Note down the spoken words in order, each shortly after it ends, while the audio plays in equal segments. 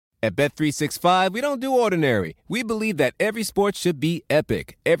At Bet365, we don't do ordinary. We believe that every sport should be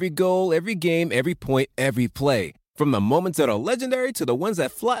epic. Every goal, every game, every point, every play. From the moments that are legendary to the ones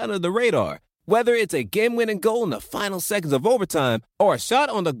that fly under the radar. Whether it's a game-winning goal in the final seconds of overtime or a shot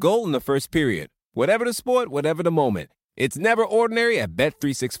on the goal in the first period. Whatever the sport, whatever the moment. It's never ordinary at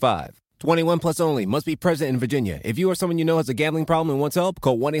Bet365. 21 plus only. Must be present in Virginia. If you or someone you know has a gambling problem and wants help,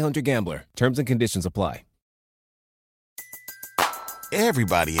 call 1-800-GAMBLER. Terms and conditions apply.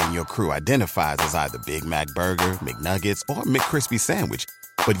 Everybody in your crew identifies as either Big Mac Burger, McNuggets, or McCrispy Sandwich.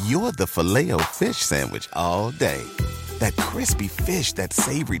 But you're the Filet-O-Fish Sandwich all day. That crispy fish, that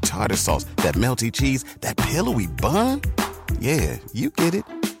savory tartar sauce, that melty cheese, that pillowy bun. Yeah, you get it.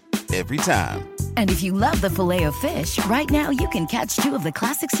 Every time. And if you love the Filet-O-Fish, right now you can catch two of the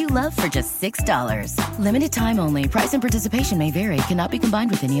classics you love for just $6. Limited time only. Price and participation may vary. Cannot be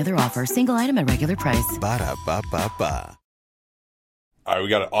combined with any other offer. Single item at regular price. Ba-da-ba-ba-ba. All right, we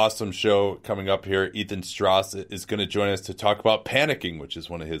got an awesome show coming up here. Ethan Strauss is going to join us to talk about panicking, which is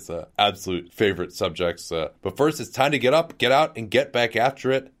one of his absolute favorite subjects. But first, it's time to get up, get out, and get back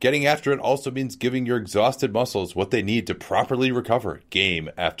after it. Getting after it also means giving your exhausted muscles what they need to properly recover game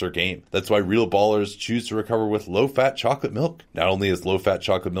after game. That's why real ballers choose to recover with low-fat chocolate milk. Not only is low-fat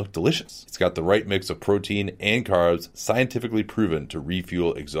chocolate milk delicious, it's got the right mix of protein and carbs, scientifically proven to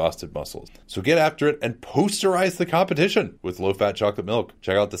refuel exhausted muscles. So get after it and posterize the competition with low-fat chocolate milk.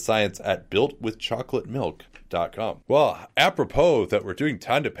 Check out the science at builtwithchocolatemilk.com. Well, apropos that we're doing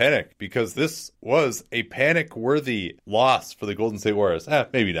Time to Panic, because this was a panic-worthy loss for the Golden State Warriors.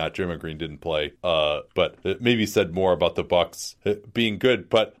 Maybe not. Draymond Green didn't play, but it maybe said more about the Bucks being good.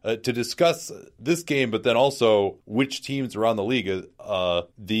 But to discuss this game, but then also which teams around the league,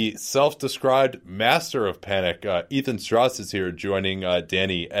 the self-described master of panic, Ethan Strauss, is here joining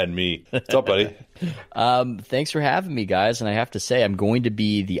Danny and me. What's up, buddy? Thanks for having me, guys. And I have to say, I'm going to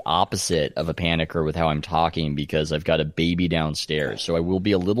be the opposite of a panicker with how I'm talking because I've got a baby downstairs. So I will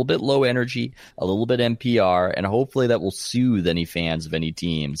be a little bit low energy, a little bit NPR, and hopefully that will soothe any fans of any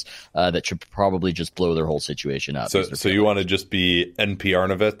teams that should probably just blow their whole situation up. So you want to just be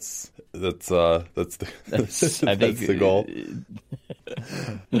NPR-novitz? That's the goal.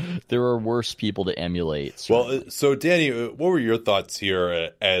 There are worse people to emulate. Certainly. Well, so Danny, what were your thoughts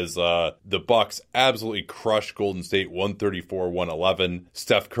here as the Bucks absolutely crushed Golden State 134-111?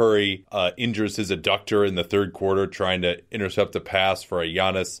 Steph Curry injures his adductor in the third quarter trying to intercept a pass for a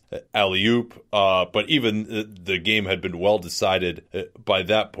Giannis alley-oop. But even the game had been well decided by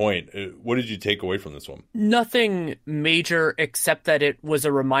that point. What did you take away from this one? Nothing major except that it was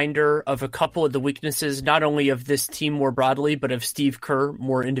a reminder of a couple of the weaknesses, not only of this team more broadly, but of Steve Kerr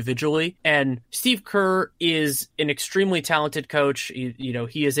more individually. And Steve Kerr is an extremely talented coach.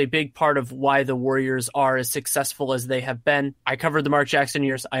 He is a big part of why the Warriors are as successful as they have been. I covered the Mark Jackson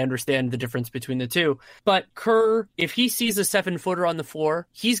years. I understand the difference between the two. But Kerr, if he sees a 7-footer on the floor,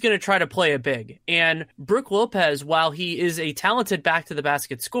 he's going to try to play it big. And Brook Lopez, while he is a talented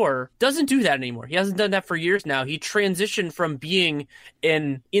back-to-the-basket scorer, doesn't do that anymore. He hasn't done that for years now. He transitioned from being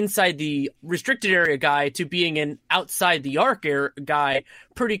an inside the restricted area guy to being an outside the arc guy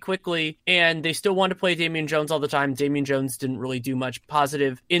pretty quickly, and they still want to play Damian Jones all the time. Damian Jones didn't really do much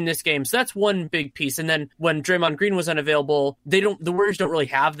positive in this game, so that's one big piece. And then when Draymond Green was unavailable, the Warriors don't really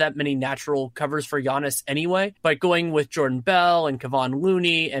have that many natural covers for Giannis anyway, but going with Jordan Bell and Kevon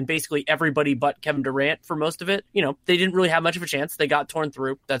Looney and basically everybody but Kevin Durant for most of it, they didn't really have much of a chance. They got torn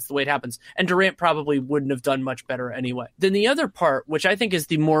through. That's the way it happens. And Durant probably wouldn't have done much better anyway. Then the other part, which I think is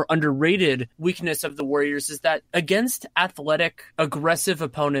the more underrated weakness of the Warriors, is that against athletic, aggressive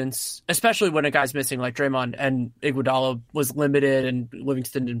opponents, especially when a guy's missing like Draymond and Iguodala was limited and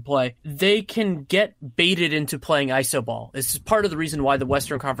Livingston didn't play, they can get baited into playing iso ball. This is part of the reason why the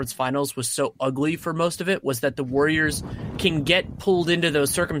Western Conference Finals was so ugly for most of it, was that the Warriors can get pulled into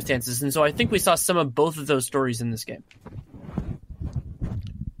those circumstances. And so I think we saw some of both of those stories in this game.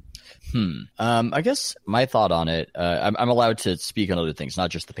 I guess my thought on it, I'm allowed to speak on other things, not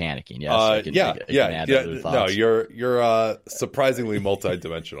just the panicking. Yes. No, you're surprisingly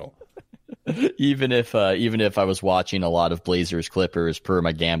multidimensional. Even if I was watching a lot of Blazers Clippers per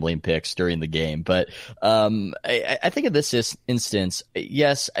my gambling picks during the game. But I think in this instance,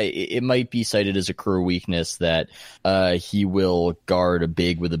 yes, it might be cited as a career weakness that he will guard a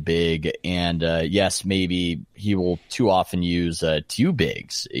big with a big. And yes, maybe he will too often use two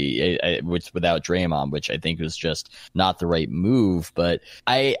bigs, which without Draymond, which I think was just not the right move. But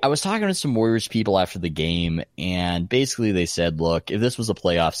I was talking to some Warriors people after the game, and basically they said, look, if this was a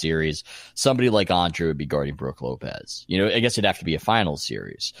playoff series, somebody like Andre would be guarding Brook Lopez. I guess it'd have to be a finals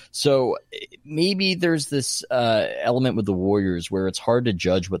series. So maybe there's this element with the Warriors where it's hard to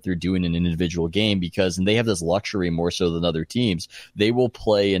judge what they're doing in an individual game because, and they have this luxury more so than other teams, they will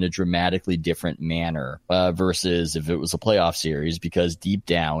play in a dramatically different manner versus if it was a playoff series, because deep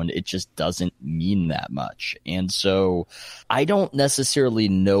down it just doesn't mean that much. And so I don't necessarily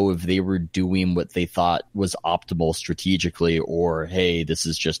know if they were doing what they thought was optimal strategically, or hey, this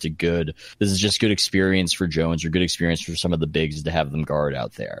is just good experience for Jones or good experience for some of the bigs to have them guard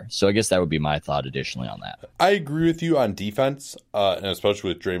out there. So I guess that would be my thought additionally on that. I agree with you on defense, and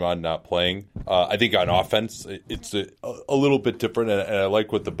especially with Draymond not playing. I think on offense, it's a little bit different, and I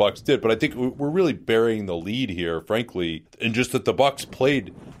like what the Bucks did. But I think we're really burying the lead here, frankly, and just that the Bucks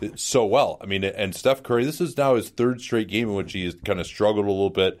played so well. I mean, and Steph Curry, this is now his third straight game in which he has kind of struggled a little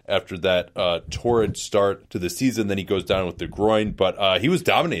bit after that torrid start to the season. Then he goes down with the groin, but he was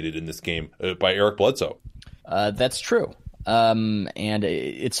dominated in this game by Eric Bledsoe. That's true. And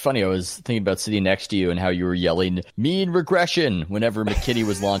it's funny, I was thinking about sitting next to you and how you were yelling mean regression whenever McKinney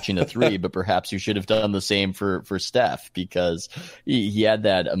was launching a three, but perhaps you should have done the same for Steph, because he had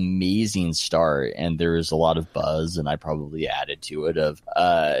that amazing start and there's a lot of buzz, and I probably added to it of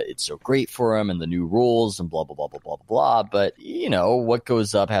it's so great for him and the new rules and blah blah blah blah blah blah. But what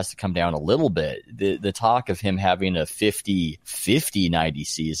goes up has to come down a little bit. The talk of him having a 50-90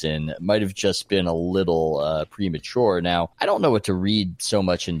 season might have just been a little premature. Now, I don't know what to read so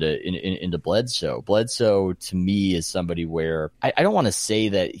much into Bledsoe. Bledsoe, to me, is somebody where I don't want to say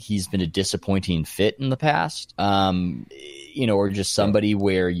that he's been a disappointing fit in the past. Or just somebody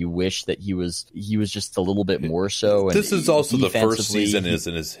where you wish that he was just a little bit more so. And this is also the first season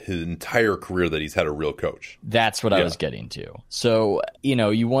in his entire career that he's had a real coach. That's what I was getting to. So,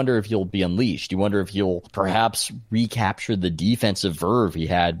 you wonder if he'll be unleashed. You wonder if he'll perhaps recapture the defensive verve he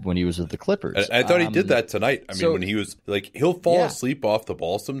had when he was with the Clippers. I thought he did that tonight. I mean, when he was he'll fall asleep off the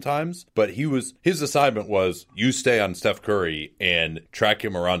ball sometimes, but his assignment was you stay on Steph Curry and track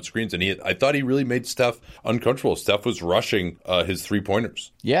him around screens. And I thought he really made Steph uncomfortable. Steph was rushing his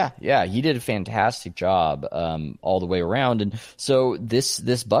 3-pointers. Yeah, he did a fantastic job all the way around. And so this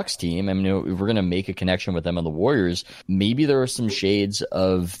Bucks team, I mean, if we're going to make a connection with them and the Warriors, maybe there are some shades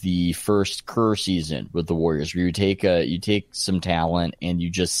of the first Kerr season with the Warriors, where you take some talent and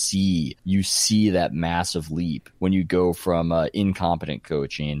you see that massive leap when you go from incompetent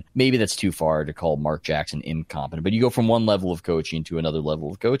coaching. Maybe that's too far to call Mark Jackson incompetent, but you go from one level of coaching to another level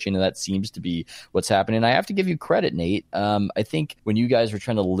of coaching, and that seems to be what's happening. I have to give you credit, Nate. I think when you guys were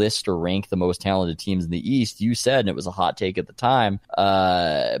trying to list or rank the most talented teams in the East, you said, and it was a hot take at the time,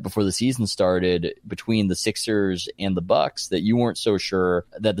 before the season started, between the Sixers and the Bucks, that you weren't so sure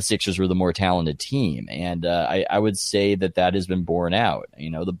that the Sixers were the more talented team. And I would say that has been borne out.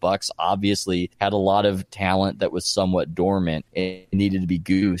 The Bucks obviously had a lot of talent that was somewhat dormant and needed to be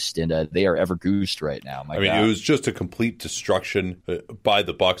goosed, and they are ever goosed right now. It was just a complete destruction by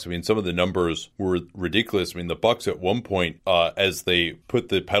the Bucks. I mean, some of the numbers were ridiculous. I mean, the Bucks at one point, as they put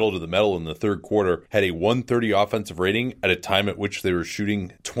the pedal to the metal in the third quarter, had a 130 offensive rating at a time at which they were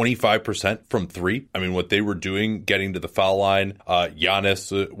shooting 25% from three. I mean, what they were doing, getting to the foul line,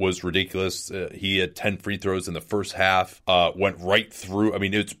 Giannis was ridiculous. He had 10 free throws in the first half, went right through. I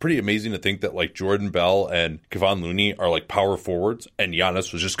mean, it's pretty amazing to think that Jordan Bell and Kevon Looney are power forwards, and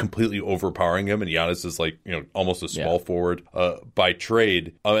Giannis was just completely overpowering him, and Giannis is almost a small forward by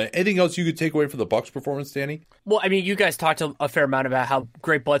trade. Anything else you could take away from the Bucks performance, Danny? Well, I mean, you guys talked a fair amount about how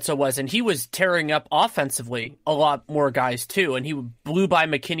great Bledsoe was, and he was tearing up offensively a lot more guys too, and he blew by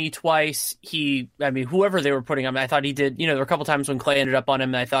McKinney twice. Whoever they were putting on, I thought he did, there were a couple times when Clay ended up on him,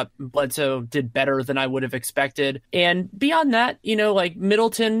 and I thought Bledsoe did better than I would have expected. And beyond that,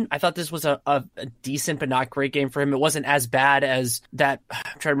 Middleton, I thought this was a decent but not great game for him. It wasn't as bad as that. I'm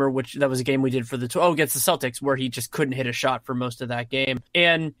trying to remember which, that was a game we did for against the Celtics, where he just couldn't hit a shot for most of that game.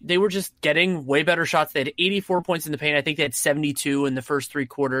 And they were just getting way better shots. They had 84 points in the paint. I think they had 72 in the first three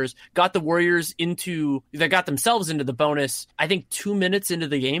quarters. Got the Warriors they got themselves into the bonus, I think 2 minutes into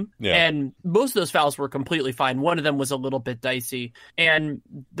the game. Yeah. And most of those fouls were completely fine. One of them was a little bit dicey. And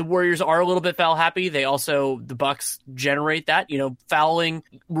the Warriors are a little bit foul happy. The Bucks generate that, fouling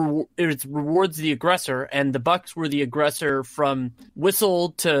it rewards the aggressor, and the Bucks were the aggressor from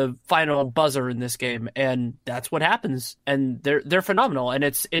whistle to final buzzer in this game, and that's what happens. And they're phenomenal, and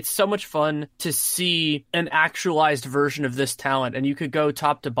it's so much fun to see an actualized version of this talent, and you could go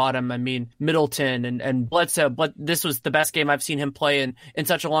top to bottom. I mean, Middleton and Bledsoe, but this was the best game I've seen him play in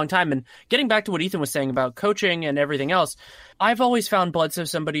such a long time. And getting back to what Ethan was saying about coaching and everything else, I've always found Bledsoe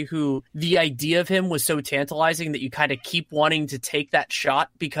somebody who the idea of him was so tantalizing that you kind of keep wanting to take that shot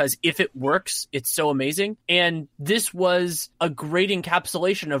because if it works, it's so amazing. And this was a great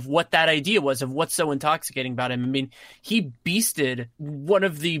encapsulation of what that idea was, of what's so intoxicating about him. I mean, he beasted one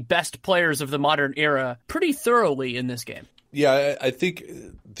of the best players of the modern era pretty thoroughly in this game. Yeah, I think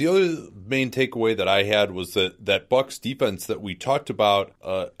the other main takeaway that I had was that Bucks defense that we talked about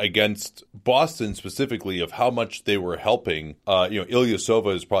against Boston specifically, of how much they were helping.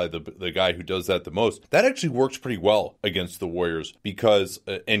 Ilyasova is probably the guy who does that the most. That actually works pretty well against the Warriors because,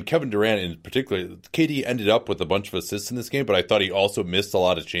 and Kevin Durant in particular, KD ended up with a bunch of assists in this game, but I thought he also missed a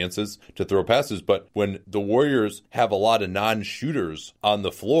lot of chances to throw passes. But when the Warriors have a lot of non-shooters on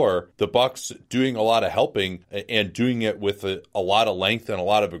the floor, the Bucks doing a lot of helping and doing it with a lot of length and a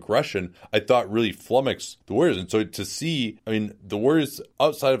lot of aggression, I thought really flummoxed the Warriors. And so to see, I mean, the Warriors,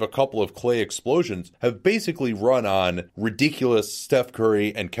 outside of a couple of Clay explosions, have basically run on ridiculous Steph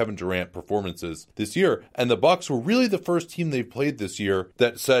Curry and Kevin Durant performances this year. And the Bucks were really the first team they've played this year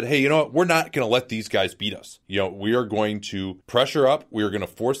that said, hey, you know what? We're not going to let these guys beat us. We are going to pressure up. We are going to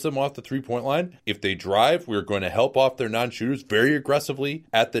force them off the three-point line. If they drive, we're going to help off their non-shooters very aggressively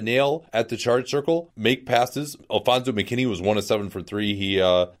at the nail, at the charge circle, make passes. Alfonso McKinney was 1 of 7 for 3. He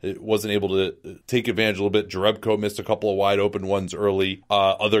wasn't able to take advantage a little bit. Jerebko missed a couple of wide open ones early.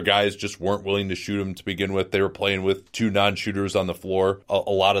 Other guys just weren't willing to shoot him to begin with. They were playing with two non-shooters on the floor a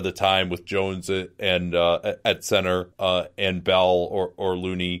lot of the time, with Jones and at center and Bell or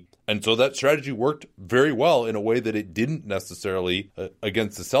Looney. And so that strategy worked very well in a way that it didn't necessarily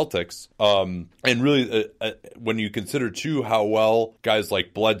against the Celtics. And really, when you consider, too, how well guys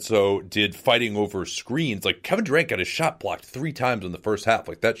like Bledsoe did fighting over screens, like Kevin Durant got his shot blocked 3 times in the first half.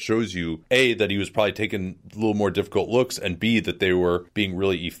 Like, that shows you, A, that he was probably taking a little more difficult looks, and B, that they were being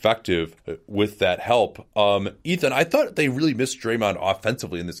really effective with that help. Ethan, I thought they really missed Draymond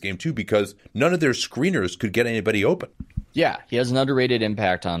offensively in this game, too, because none of their screeners could get anybody open. Yeah, he has an underrated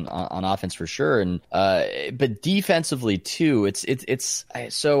impact on offense for sure, and but defensively too.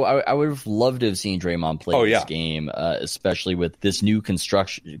 So I would have loved to have seen Draymond play this game, especially with this new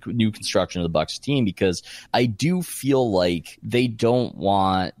construction of the Bucks team, because I do feel like they don't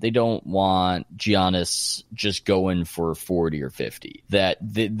want Giannis just going for 40 or 50. That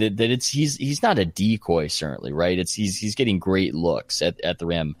he's not a decoy, certainly, right? He's getting great looks at the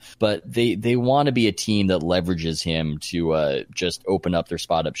rim, but they want to be a team that leverages him to just open up their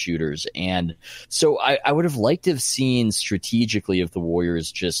spot up shooters. And so I would have liked to have seen strategically if the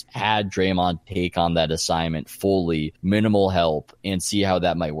Warriors just had Draymond take on that assignment fully, minimal help, and see how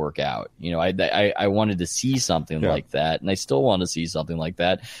that might work out. I wanted to see something like that, and I still want to see something like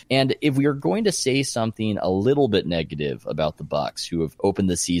that. And if we are going to say something a little bit negative about the Bucks, who have opened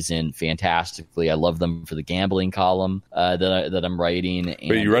the season fantastically, I love them for the gambling column that I'm writing. And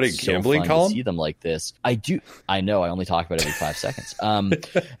but you read a gambling column? To see them like this, I do. I know. I only talk about it every 5 seconds.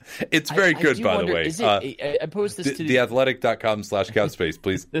 It's very good, by the way. I posed this to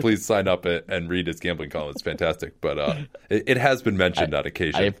theathletic.com/capspace. Please sign up and read his gambling column. It's fantastic. But it has been mentioned on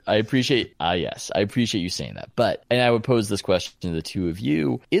occasion. I appreciate you saying that. But, and I would pose this question to the two of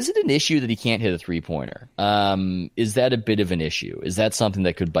you: is it an issue that he can't hit a 3-pointer? Is that a bit of an issue? Is that something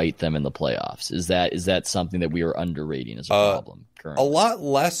that could bite them in the playoffs? Is that something that we are underrating as a problem? Currently. A lot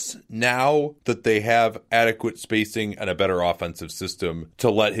less now that they have adequate spacing and a better offensive system to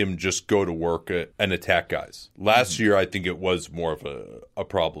let him just go to work and attack guys. Last year, I think it was more of a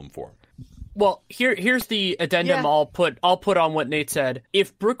problem for him. Well, here's the addendum I'll put on what Nate said.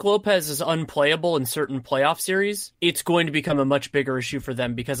 If Brook Lopez is unplayable in certain playoff series, it's going to become a much bigger issue for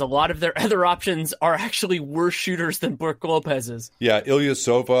them because a lot of their other options are actually worse shooters than Brook Lopez is. Yeah,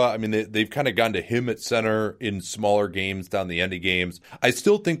 Ilyasova, I mean, they've kind of gone to him at center in smaller games down the end of games. I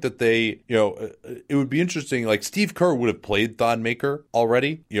still think that it would be interesting, like Steve Kerr would have played Thon Maker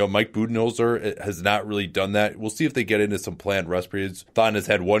already. Mike Budenholzer has not really done that. We'll see if they get into some planned rest periods. Thon has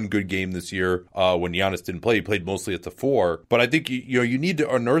had one good game this year. When Giannis didn't play, he played mostly at the 4. But I think you need to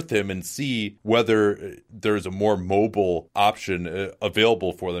unearth him and see whether there's a more mobile option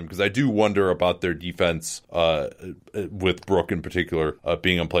available for them, because I do wonder about their defense with Brook in particular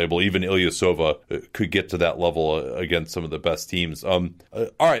being unplayable. Even Ilyasova could get to that level against some of the best teams. All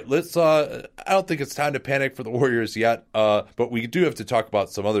right, let's. I don't think it's time to panic for the Warriors yet, but we do have to talk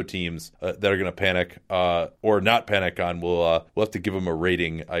about some other teams that are going to panic or not panic on. We'll have to give them a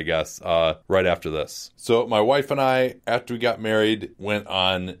rating, I guess. right after this. So my wife and I, after we got married, went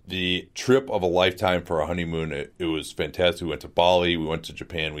on the trip of a lifetime for our honeymoon. It was fantastic. We went to Bali, we went to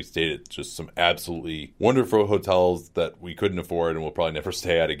Japan, we stayed at just some absolutely wonderful hotels that we couldn't afford and we'll probably never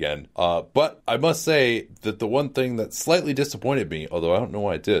stay at again. But I must say that the one thing that slightly disappointed me, although I don't know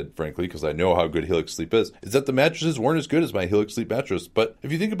why it did, frankly, because I know how good Helix Sleep is that the mattresses weren't as good as my Helix Sleep mattress. But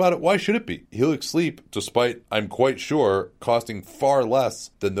if you think about it, why should it be? Helix Sleep, despite, I'm quite sure, costing far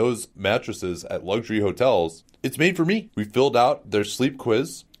less than those mattresses at luxury hotels, it's made for me. We filled out their sleep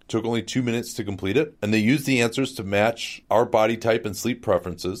quiz. Took only 2 minutes to complete it, and they used the answers to match our body type and sleep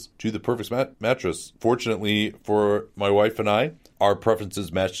preferences to the perfect mattress. Fortunately for my wife and I, our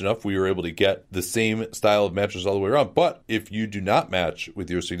preferences matched enough. We were able to get the same style of mattress all the way around. But if you do not match with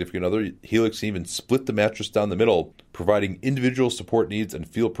your significant other, Helix can even split the mattress down the middle, providing individual support needs and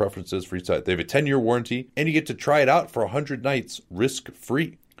feel preferences for each side. They have a 10-year warranty, and you get to try it out for 100 nights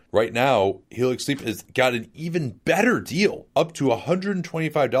risk-free. Right now, Helix Sleep has got an even better deal, up to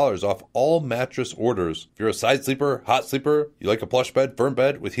 $125 off all mattress orders. If you're a side sleeper, hot sleeper, you like a plush bed, firm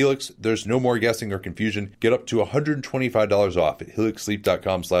bed, with Helix, there's no more guessing or confusion. Get up to $125 off at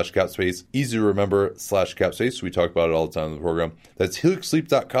helixsleep.com/capspace. Easy to remember /capspace. We talk about it all the time in the program. That's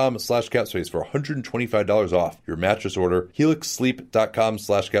helixsleep.com/capspace for $125 off your mattress order.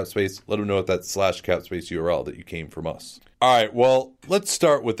 helixsleep.com/capspace. Let them know at that /capspace URL that you came from us. All right, well, let's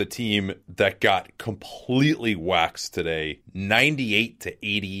start with the team that got completely waxed today,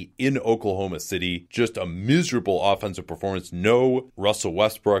 98-80 in Oklahoma City. Just a miserable offensive performance. No Russell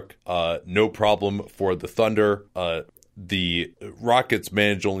Westbrook, no problem for the Thunder. The Rockets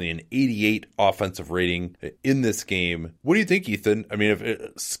managed only an 88 offensive rating in this game. What do you think, Ethan? I mean,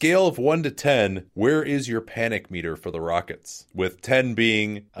 if scale of 1 to 10, where is your panic meter for the Rockets? With 10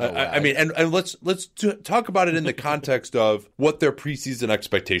 being, I mean, and let's talk about it in the context of what their preseason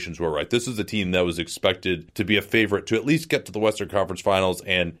expectations were. Right, this is a team that was expected to be a favorite to at least get to the Western Conference Finals,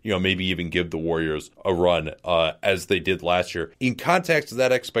 and maybe even give the Warriors a run as they did last year. In context of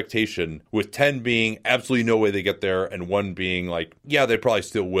that expectation, with 10 being absolutely no way they get there, and 1 being like, yeah, they probably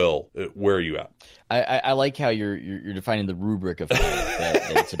still will. Where are you at? I like how you're defining the rubric of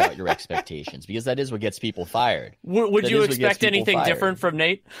that it's about your expectations, because that is what gets people fired. Would you expect anything different from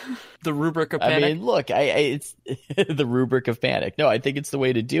Nate? The rubric of panic? I mean, look, it's the rubric of panic. No, I think it's the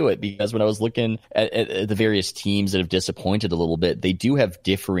way to do it, because when I was looking at the various teams that have disappointed a little bit, they do have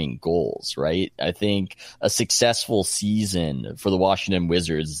differing goals, right? I think a successful season for the Washington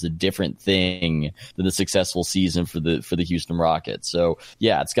Wizards is a different thing than the successful season for the Houston Rockets. So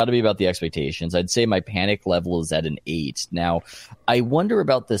yeah, it's got to be about the expectations. I'd say my panic level is at an 8. Now, I wonder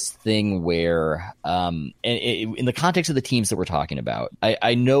about this thing where, and in the context of the teams that we're talking about,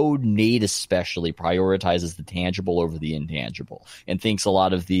 I know Nate especially prioritizes the tangible over the intangible, and thinks a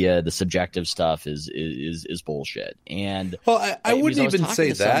lot of the subjective stuff is bullshit. And well, I wouldn't even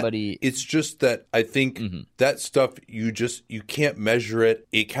say that. It's just that I think that stuff you can't measure it.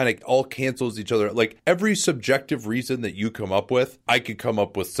 It kind of all cancels each other. Like every subjective reason that you come up with, I could come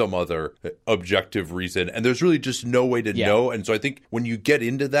up with some other objective reason, and there's really just no way to know. And so I think when you get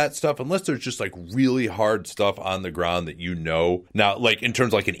into that stuff, unless there's just like really hard stuff on the ground that now, like in terms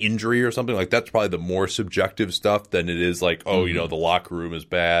of like an injury or something, like that's probably the more subjective stuff than it is like, the locker room is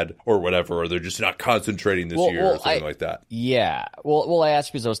bad or whatever, or they're just not concentrating this year or something like that. Yeah. Well, I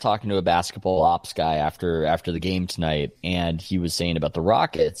asked because I was talking to a basketball ops guy after the game tonight, and he was saying about the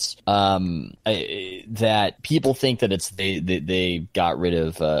Rockets that people think that it's they got rid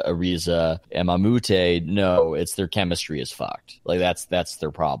of Ariza and Mamute. No, it's their chemistry is fucked. Like that's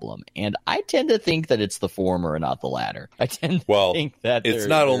their problem. And I tend to think that it's the former and not the latter. I tend to think that it's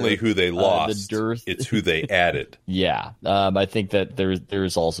not only who they lost, it's who they added. Yeah. I think that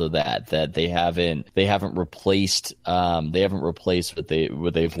there's also that they haven't replaced what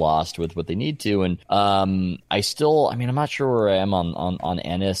they've lost with what they need to. And I'm not sure where I am on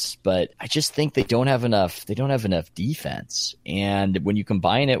Ennis, but I just think they don't have enough defense. And when you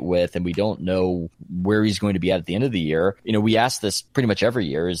combine it with, and we don't know where he's going to be at the end of the year. We ask this pretty much every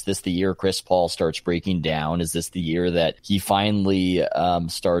year. Is this the year Chris Paul starts breaking down? Is this the year that he finally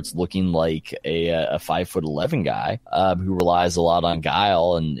starts looking like a 5'11" guy who relies a lot on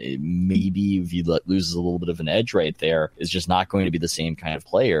guile, and maybe if he loses a little bit of an edge right there, is just not going to be the same kind of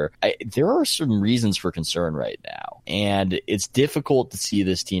player. There are some reasons for concern right now, and it's difficult to see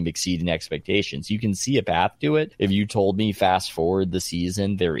this team exceeding expectations. You can see a path to it. If you told me fast forward the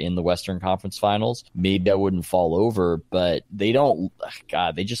season, they're in the Western Conference Finals, maybe I wouldn't fall over, but they don't.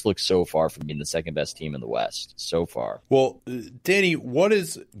 God, they just look so far from being the second best team in the West so far. Well, Danny, what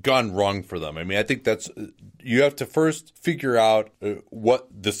has gone wrong for them? I mean, I think that's you have to first figure out what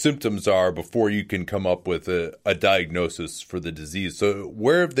the symptoms are before you can come up with a diagnosis for the disease. So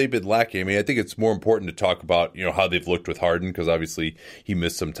where have they been lacking? I mean, I think it's more important to talk about, how they've looked with Harden, because obviously he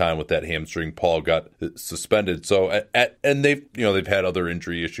missed some time with that hamstring. Paul got suspended. So and they've had other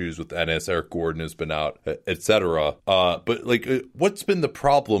injury issues with Ennis. Eric Gordon has been out, etc. But what's been the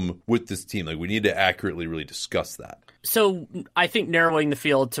problem with this team? We need to accurately really discuss that. So I think narrowing the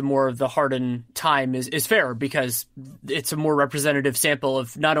field to more of the Harden time is fair, because it's a more representative sample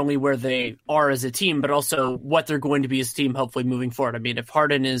of not only where they are as a team, but also what they're going to be as a team, hopefully moving forward. I mean, if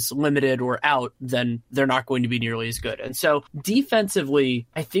Harden is limited or out, then they're not going to be nearly as good. And so defensively,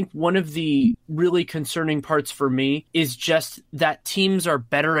 I think one of the really concerning parts for me is just that teams are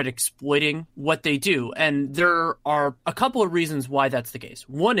better at exploiting what they do. And there are a couple of reasons why that's the case.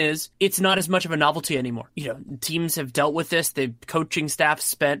 One is it's not as much of a novelty anymore. Teams have dealt with this. The coaching staff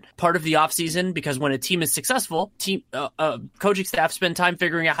spent part of the offseason, because when a team is successful, coaching staff spend time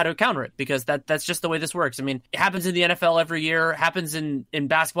figuring out how to counter it, because that's just the way this works. I mean, it happens in the NFL every year, happens in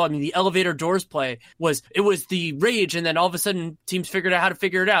basketball. I mean, the elevator doors play was the rage, and then all of a sudden teams figured out how to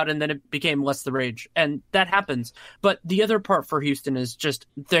figure it out, and then it became less the rage. And that happens. But the other part for Houston is just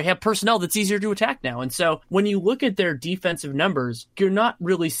they have personnel that's easier to attack now. And so when you look at their defensive numbers, you're not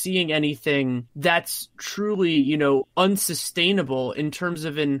really seeing anything that's truly, unsustainable in terms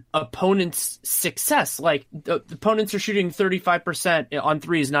of an opponent's success. The opponents are shooting 35% on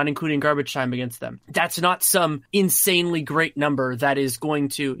threes, not including garbage time against them. That's not some insanely great number that is going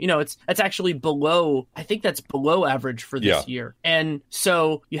to, it's actually below, I think that's below average for this year. And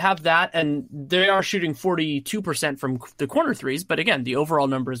so you have that, and they are shooting 42% from the corner threes. But again, the overall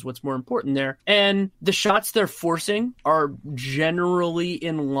number is what's more important there. And the shots they're forcing are generally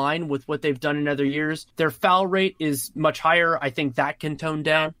in line with what they've done in other years. Their foul rate is much higher. I think that can tone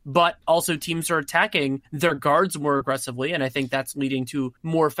down, but also teams are attacking their guards more aggressively, and I think that's leading to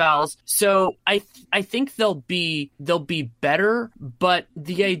more fouls. So I think they'll be better, but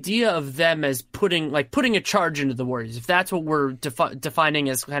the idea of them as putting a charge into the Warriors, if that's what we're defining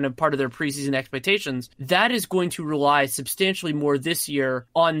as kind of part of their preseason expectations, that is going to rely substantially more this year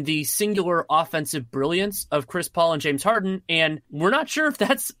on the singular offensive brilliance of Chris Paul and James Harden, and we're not sure if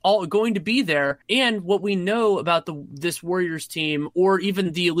that's all going to be there. And what we know about this Warriors team, or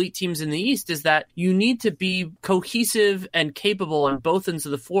even the elite teams in the East, is that you need to be cohesive and capable on both ends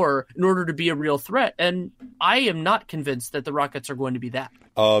of the floor in order to be a real threat. And I am not convinced that the Rockets are going to be that.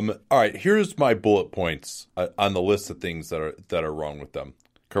 All right, here's my bullet points on the list of things that are wrong with them.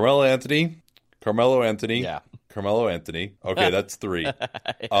 Carmelo Anthony. Yeah. Carmelo Anthony. Okay, that's 3. What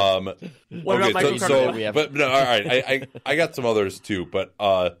about Michael Carmelo? But no, all right. I got some others too, but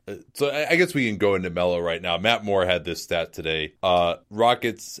so I guess we can go into Melo right now. Matt Moore had this stat today.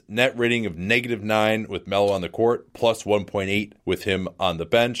 Rockets net rating of -9 with Melo on the court, plus 1.8 with him on the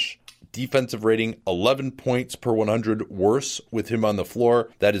bench. Defensive rating, 11 points per 100 worse with him on the floor.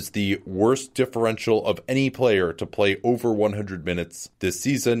 That is the worst differential of any player to play over 100 minutes this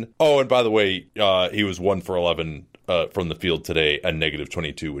season. Oh, and by the way, he was 1 for 11 from the field today at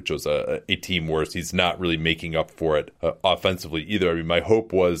 -22, which was a team worst. He's not really making up for it offensively either. I mean, my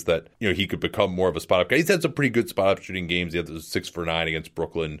hope was that he could become more of a spot-up guy. He's had some pretty good spot-up shooting games. He had the 6 for 9 against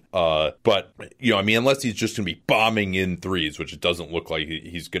Brooklyn. But unless he's just going to be bombing in threes, which it doesn't look like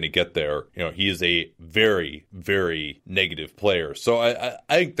he's going to get there, he is a very, very negative player. So I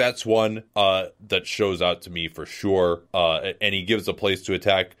think that's one that shows out to me for sure. And he gives a place to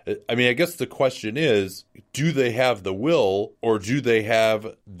attack. I mean, I guess the question is, do they have the will, or do they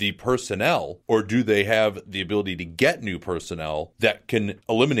have the personnel, or do they have the ability to get new personnel that can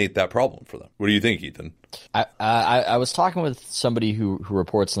eliminate that problem for them? What do you think, Ethan? I was talking with somebody who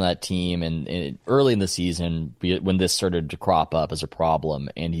reports on that team, and early in the season when this started to crop up as a problem,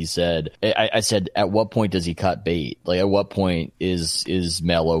 and he said, I said, at what point does he cut bait? At what point is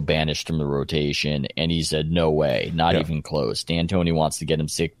Melo banished from the rotation? And he said, no way, not even close. D'Antoni wants to get him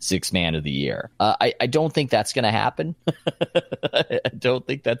sixth man of the year. I don't think that's going to happen. I don't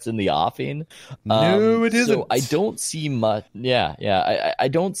think that's in the offing. No, it isn't. So I don't see much. I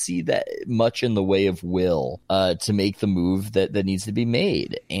don't see that much in the way of will to make the move that needs to be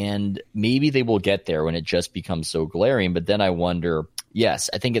made. And maybe they will get there when it just becomes so glaring. But then I wonder, yes,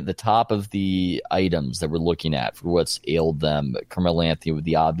 I think at the top of the items that we're looking at for what's ailed them, Carmelo Anthony was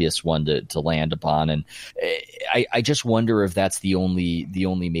the obvious one to land upon. And I just wonder if that's the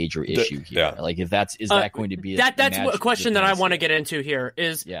only major issue here. Yeah. Like if that's that going to be that's a question that I want to get into here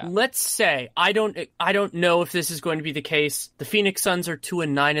is let's say I don't know if this is going to be the case. The Phoenix Suns are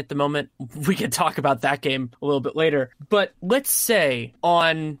 2-9 at the moment. We can talk about that game a little bit later. But let's say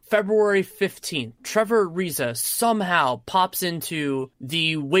on February 15th, Trevor Ariza somehow pops into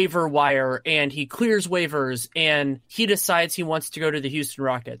the waiver wire and he clears waivers and he decides he wants to go to the Houston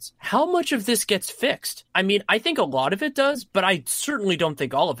Rockets. How much of this gets fixed? I mean, I think a lot of it does, but I certainly don't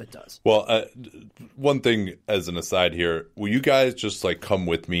think all of it does. Well, one thing as an aside here, will you guys just like come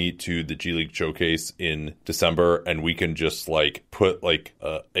with me to the G League Showcase in December and we can just like put like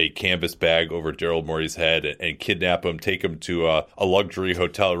a canvas bag over Daryl Morey's head and kidnap him, take him to a luxury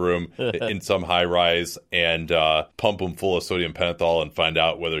hotel room in some high rise and pump him full of sodium pentothal and find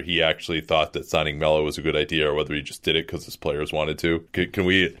out whether he actually thought that signing Melo was a good idea or whether he just did it because his players wanted to. Can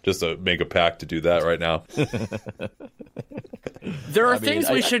we just make a pact to do that right now? There are things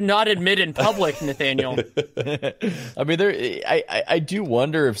we should not admit in public, Nathaniel. I mean, I do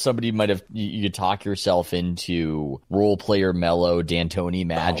wonder if somebody might have you could talk yourself into role player Melo D'Antoni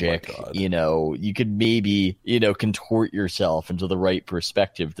magic. Oh You could maybe contort yourself into the right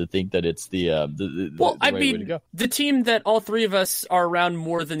perspective to think that it's the right way to go. The team that all three of us are around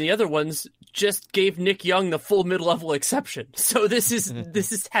more than the other ones just gave Nick Young the full mid-level exception. So this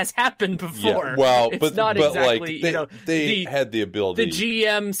has happened before. Yeah, well, it's but not but exactly like they had the ability. The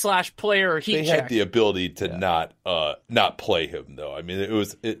GM/player heat They check. had the ability to not play him though. I mean,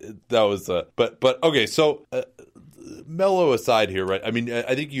 but okay. So Melo aside here, right? I mean,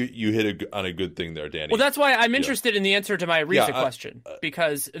 I think you hit on a good thing there, Danny. Well, that's why I'm interested in the answer to my Ariza question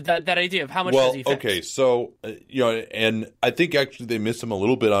because that idea of how much does he fix? Okay, so and I think actually they miss him a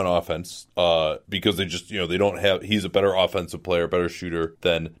little bit on offense because they just they don't have. He's a better offensive player, better shooter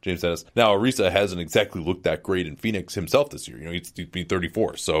than James Ennis. Now Ariza hasn't exactly looked that great in Phoenix himself this year. He's been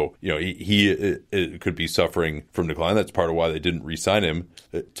 34, so he could be suffering from decline. That's part of why they didn't re-sign him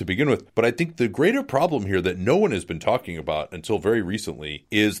to begin with. But I think the greater problem here that no one has been talking about until very recently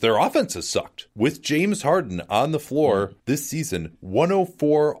is their offense has sucked. With James Harden on the floor this season,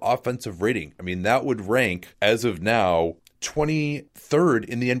 104 offensive rating. I mean, that would rank as of now 23rd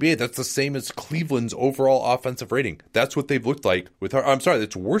in the NBA. That's the same as Cleveland's overall offensive rating. That's what they've looked like with her. I'm sorry,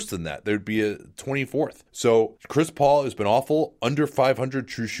 that's worse than that. There'd be a 24th. So Chris Paul has been awful, under 500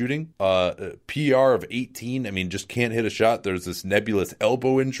 true shooting, PR of 18. I mean, just can't hit a shot. There's this nebulous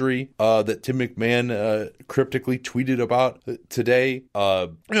elbow injury that Tim McMahon cryptically tweeted about today. I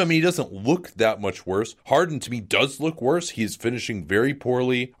mean, he doesn't look that much worse. Harden to me does look worse. He's finishing very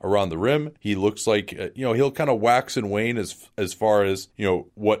poorly around the rim. He looks like he'll kind of wax and wane as far as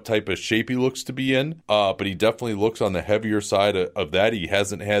what type of shape he looks to be in, but he definitely looks on the heavier side of that. He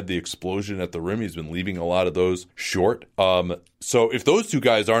hasn't had the explosion at the rim. He's been leaving a lot of those short. So if those two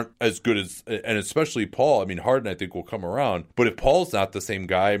guys aren't as good as, and especially Paul, I mean, Harden I think will come around, but if Paul's not the same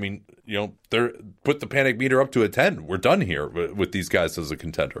guy, I mean, they're put the panic meter up to a 10. We're done here with these guys as a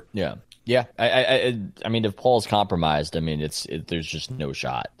contender. Yeah. Yeah, I mean, if Paul's compromised, I mean, there's just no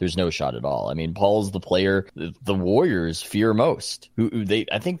shot. There's no shot at all. I mean, Paul's the player the Warriors fear most.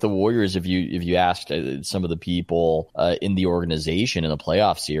 I think the Warriors, if you asked some of the people in the organization in a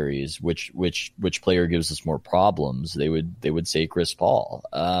playoff series, which player gives us more problems, they would say Chris Paul.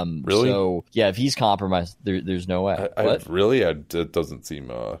 Really? So yeah, if he's compromised, there's no way. It doesn't seem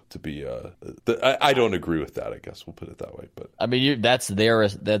to be. I don't agree with that. I guess we'll put it that way. But I mean, that's their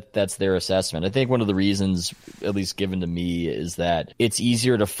assessment. I think one of the reasons, at least given to me, is that it's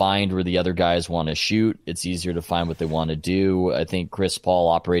easier to find where the other guys want to shoot. It's easier to find what they want to do. I think Chris Paul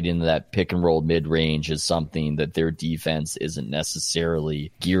operating in that pick and roll mid range is something that their defense isn't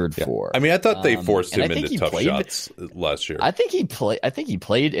necessarily geared for. I mean, I thought they forced him into tough shots last year. I think he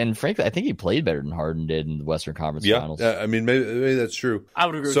played, and frankly, I think he played better than Harden did in the Western Conference Finals. Yeah, I mean, maybe that's true. I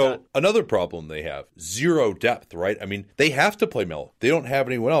would agree with So that. another problem they have, zero depth, right? I mean, they have to play Melo. They don't have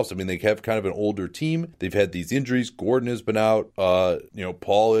anyone else. I mean, they have kind of an older team. They've had these injuries. Gordon has been out.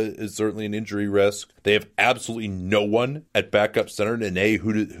 Paul is certainly an injury risk. They have absolutely no one at backup center. Nene,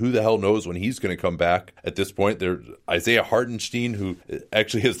 who the hell knows when he's going to come back at this point. There's Isaiah Hartenstein, who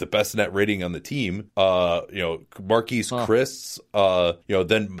actually has the best net rating on the team. Marquise Chris.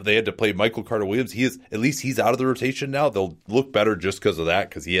 Then they had to play Michael Carter-Williams. He's out of the rotation now. They'll look better just because of that,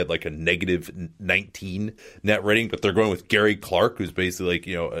 because he had like a negative 19 net rating. But they're going with Gary Clark, who's basically like,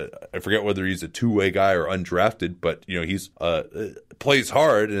 I forget whether he's a two-way guy or undrafted, but he's plays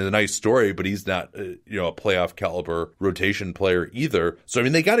hard and a nice story, but he's not, a playoff caliber rotation player either. So, I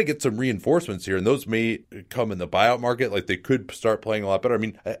mean, they got to get some reinforcements here, and those may come in the buyout market. Like, they could start playing a lot better. I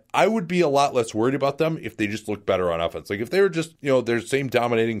mean, I would be a lot less worried about them if they just look better on offense. Like, if they were just, their same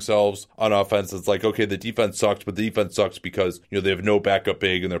dominating selves on offense, it's like, okay, the defense sucks, but the defense sucks because, they have no backup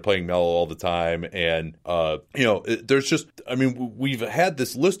big and they're playing Melo all the time. And, there's just, I mean, we've had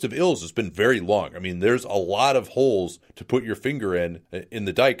this list of ills that's been very long. I mean, there's a lot of holes to put your finger in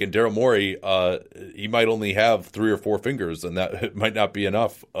the dike. And Daryl Morey, he might only have 3 or 4 fingers, and that might not be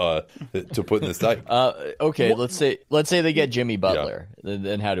enough to put in this dike. Okay, let's say they get Jimmy Butler. Yeah.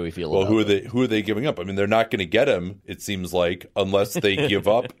 Then how do we feel? Well, about who are they giving up? I mean, they're not going to get him. It seems like, unless they give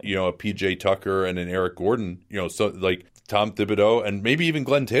up, a PJ Tucker and an Eric Gordon. So like Tom Thibodeau and maybe even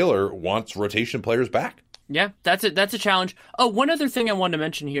Glenn Taylor wants rotation players back. Yeah, that's a challenge. Oh, one other thing I wanted to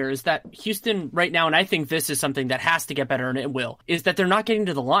mention here is that Houston right now, and I think this is something that has to get better, and it will, is that they're not getting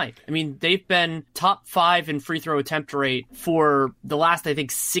to the line. I mean, they've been top 5 in free throw attempt rate for the last, I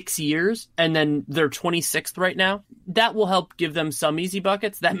think, 6 years, and then they're 26th right now. That will help give them some easy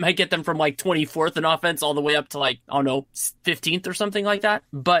buckets. That might get them from like 24th in offense all the way up to like, I don't know, 15th or something like that.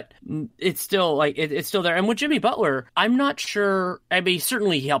 But it's still like, it's still there. And with Jimmy Butler, I'm not sure. I mean,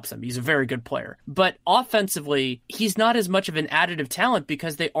 certainly he helps them. He's a very good player. But offensively, he's not as much of an additive talent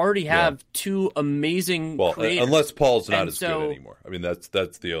because they already have 2 amazing creators. Unless Paul's not as good anymore. I mean, that's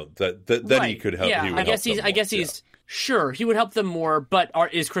the then right. He could help. Yeah, I guess he's sure, he would help them more, but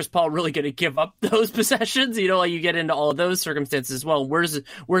is Chris Paul really going to give up those possessions? Like you get into all of those circumstances as well. Where's it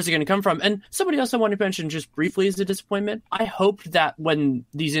going to come from? And somebody else I wanted to mention just briefly is a disappointment. I hoped that when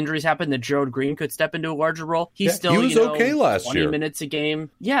these injuries happen, that Gerald Green could step into a larger role. He was okay last 20 year. 20 minutes a game.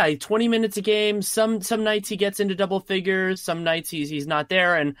 Yeah, 20 minutes a game. Some nights he gets into double figures. Some nights he's not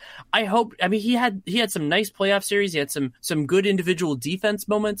there. And I hope. I mean, he had some nice playoff series. He had some good individual defense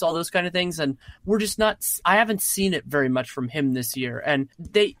moments. All those kind of things. And we're just not. I haven't seen it very much from him this year, and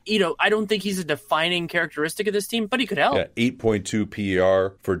they, I don't think he's a defining characteristic of this team, but he could help. Yeah, 8.2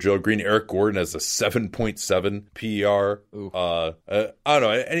 PER for Joe Green. Eric Gordon has a 7.7 PER. I don't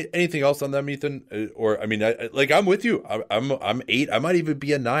know. Anything else on them, Ethan? Or I mean, I'm with you. I'm 8. I might even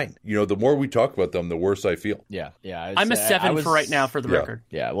be a 9. The more we talk about them, the worse I feel. Yeah. I'm a 7 for right now, for the record.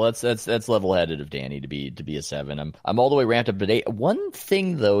 Yeah. Well, that's level-headed of Danny to be a 7. I'm all the way ramped up to 8. One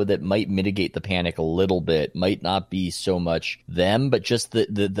thing though that might mitigate the panic a little bit might not be so much them, but just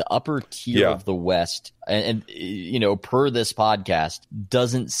the upper tier of the West, and per this podcast,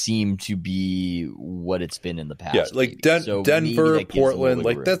 doesn't seem to be what it's been in the past. Yeah, like Denver, Portland,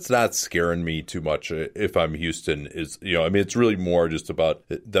 like that's not scaring me too much. If I'm Houston, I mean, it's really more just about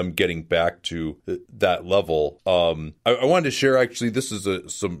them getting back to that level. I wanted to share, actually, this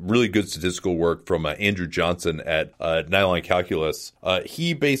is some really good statistical work from Andrew Johnson at Nylon Calculus.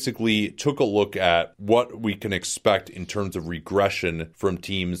 He basically took a look at what we can expect in terms of regression from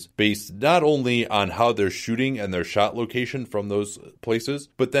teams based not only on how they're shooting and their shot location from those places,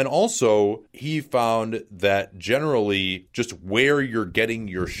 but then also he found that generally just where you're getting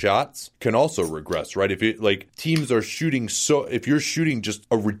your shots can also regress, right? If it like teams are shooting, so if you're shooting just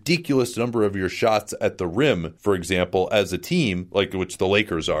a ridiculous number of your shots at the rim, for example, as a team, like which the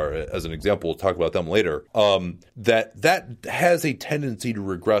Lakers are as an example, we'll talk about them later, that has a tendency to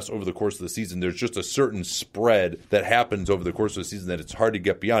regress over the course of the season. There's just a certain spread that happens over the course of the season that it's hard to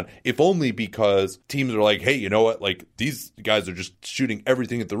get beyond, if only because teams are like, hey, you know what, like these guys are just shooting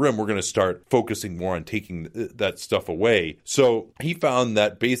everything at the rim, we're going to start focusing more on taking that stuff away. So he found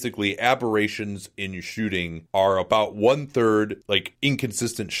that basically aberrations in shooting are about 1/3 like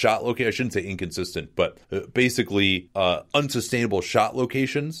inconsistent shot location. I shouldn't say inconsistent, but basically unsustainable shot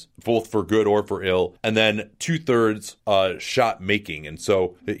locations, both for good or for ill, and then 2/3 shot making. And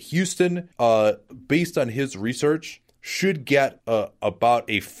so Houston, based on his research, should get about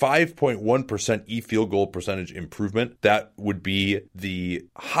a 5.1% field goal percentage improvement. That would be the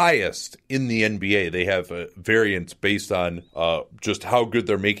highest in the NBA. They have a variance based on just how good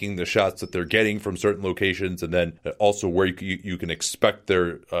they're making the shots that they're getting from certain locations, and then also where you can expect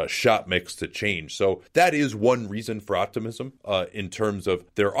their shot mix to change. So that is one reason for optimism in terms of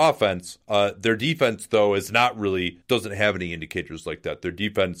their offense. Their defense, though, doesn't have any indicators like that. Their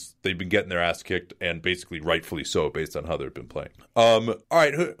defense, they've been getting their ass kicked, and basically rightfully so based on how they've been playing. All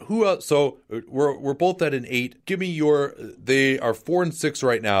right, who else? So we're both at an 8. Give me they are 4-6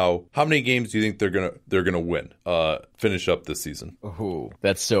 right now. How many games do you think they're gonna win? Finish up this season. Oh,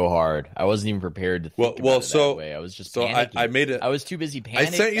 that's so hard. I wasn't even prepared to think about it that way. I was just panicking. I made it. I was too busy panicking. I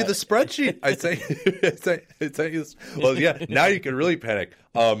sent you the spreadsheet. I sent you. Well, yeah. Now you can really panic.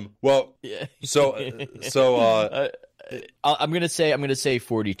 I'm gonna say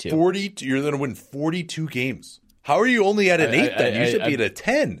 42. 42. You're going to win 42 games. How are you only at an 8 then? You should be at a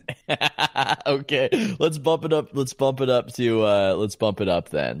 10. Okay, let's bump it up. Let's bump it up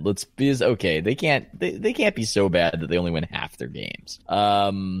then. They can't be so bad that they only win half their games.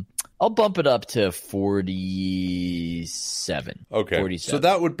 I'll bump it up to 47. Okay. 47. So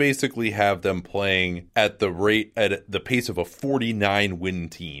that would basically have them playing at the pace of a 49 win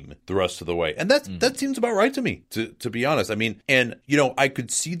team the rest of the way. And that seems about right to me, to be honest. I mean, and I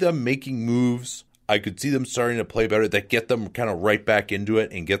could see them making moves. I could see them starting to play better that get them kind of right back into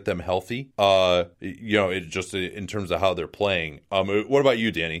it and get them healthy. It just in terms of how they're playing. What about you,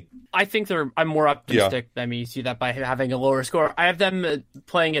 Danny? I think I'm more optimistic. Yeah. I mean, you see that by having a lower score. I have them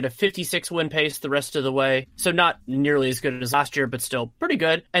playing at a 56 win pace the rest of the way. So not nearly as good as last year, but still pretty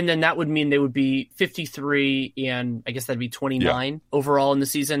good. And then that would mean they would be 53 and I guess that'd be 29 overall in the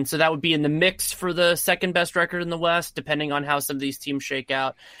season. So that would be in the mix for the second best record in the West, depending on how some of these teams shake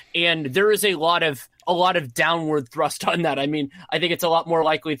out. And there is a lot of downward thrust on that. I mean, I think it's a lot more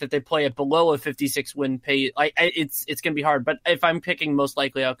likely that they play it below a 56 win pace. It's going to be hard, but if I'm picking most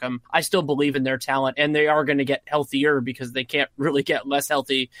likely outcome, I still believe in their talent, and they are going to get healthier because they can't really get less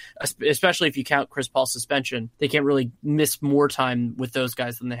healthy, especially if you count Chris Paul's suspension. They can't really miss more time with those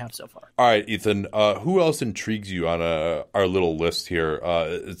guys than they have so far. All right, Ethan, who else intrigues you on our little list here?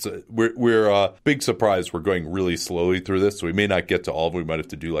 We're big surprise. We're going really slowly through this, so we may not get to all of them. We might have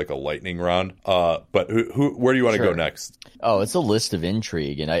to do like a lightning round. But where do you want to go next? Oh, it's a list of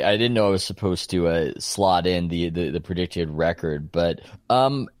intrigue, and I didn't know I was supposed to slot in the predicted record. But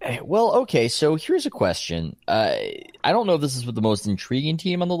okay. So here's a question. I don't know if this is the most intriguing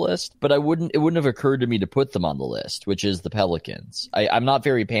team on the list, but it wouldn't have occurred to me to put them on the list, which is the Pelicans. I'm not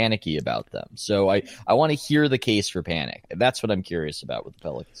very panicky about them, so I want to hear the case for panic. That's what I'm curious about with the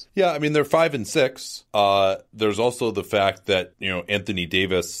Pelicans. Yeah, I mean they're 5-6. There's also the fact that Anthony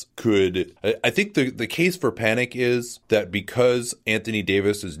Davis could. I think the case for panic is that because Anthony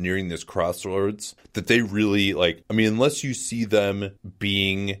Davis is nearing this crossroads, that they really unless you see them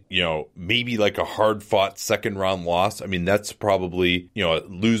being, maybe like a hard fought second round loss. I mean, that's probably,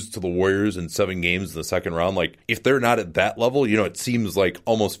 lose to the Warriors in 7 games in the second round. Like if they're not at that level, it seems like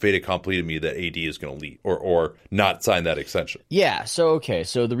almost fait accompli to me that AD is going to leave or not sign that extension. Yeah. So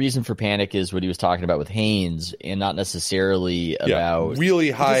the reason for panic is what he was talking about with Haynes and not necessarily about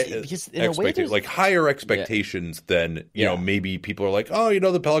really high higher expectations than, maybe people are like, oh,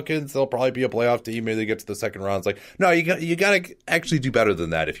 the Pelicans, they'll probably be a playoff team. Maybe they get to the second round. It's like, no, you got to actually do better than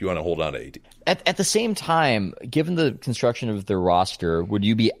that if you want to hold on to AD. At the same time, given the construction of their roster, would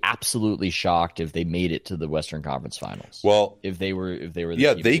you be absolutely shocked if they made it to the Western Conference Finals? Well, if they were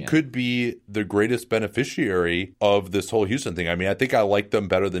they could be the greatest beneficiary of this whole Houston thing. I mean, I think I like them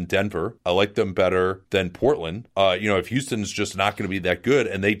better than Denver. I like them better than Portland. If Houston's just not going to be that good,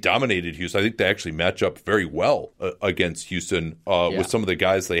 and they dominated Houston, I think they actually match up very well against Houston with some of the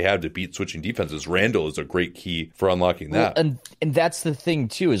guys they have to beat switching defenses. Randall is a great key for unlocking that. Well, and that's the thing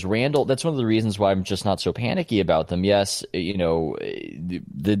too, is Randall. That's one of the reasons why I'm just not so panicky about them. Yes,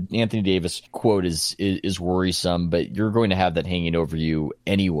 the Anthony Davis quote is worrisome, but you're going to have that hanging over you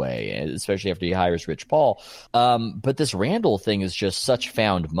anyway, especially after he hires Rich Paul. But this Randall thing is just such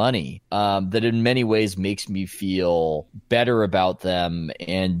found money that in many ways makes me feel better about them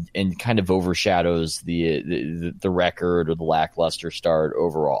and kind of overshadows the record or the lackluster start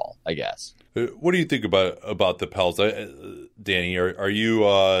overall, I guess. What do you think about the Pels, Danny? Are you?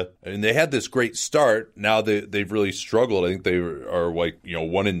 And they had this great start. Now they've really struggled. I think they are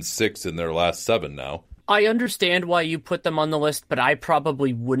 1-6 in their last 7 now. I understand why you put them on the list, but I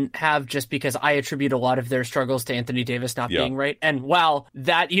probably wouldn't have, just because I attribute a lot of their struggles to Anthony Davis not being right. And while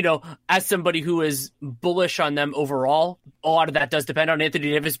that, as somebody who is bullish on them overall, a lot of that does depend on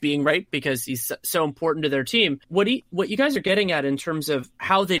Anthony Davis being right because he's so important to their team. What you guys are getting at in terms of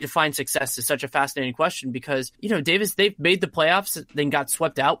how they define success is such a fascinating question because, Davis, they've made the playoffs, then got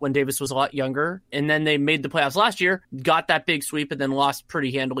swept out when Davis was a lot younger. And then they made the playoffs last year, got that big sweep, and then lost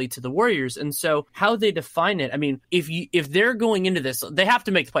pretty handily to the Warriors. And so how they define it, I mean, if they're going into this, they have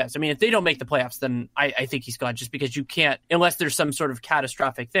to make the playoffs. I mean, if they don't make the playoffs, then I think he's gone, just because you can't, unless there's some sort of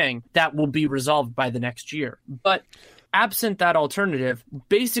catastrophic thing that will be resolved by the next year. But absent that alternative,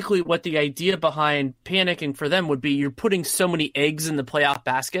 basically what the idea behind panicking for them would be, you're putting so many eggs in the playoff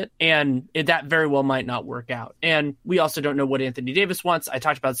basket, and that very well might not work out. And we also don't know what Anthony Davis wants. I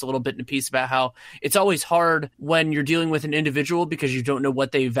talked about this a little bit in a piece about how it's always hard when you're dealing with an individual because you don't know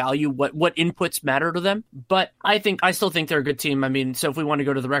what they value, what inputs matter to them. But I still think they're a good team. I mean, so if we want to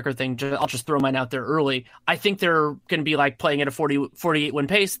go to the record thing, I'll just throw mine out there early. I think they're going to be playing at a 48 win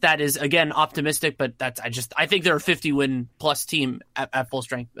pace. That is, again, optimistic, but I think they're a 50 win win plus team at full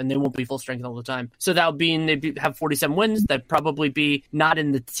strength, and they won't be full strength all the time. So that would mean they'd have 47 wins. That'd probably be not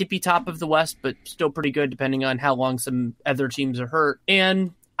in the tippy top of the West, but still pretty good depending on how long some other teams are hurt.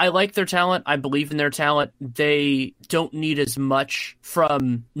 And I like their talent. I believe in their talent. They don't need as much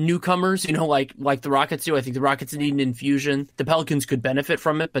from newcomers, like the Rockets do. I think the Rockets need an infusion. The Pelicans could benefit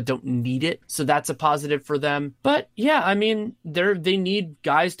from it, but don't need it. So that's a positive for them. But yeah, I mean, they need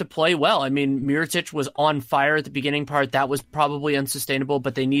guys to play well. I mean, Mirotic was on fire at the beginning part. That was probably unsustainable,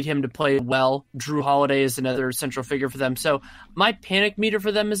 but they need him to play well. Drew Holiday is another central figure for them. So my panic meter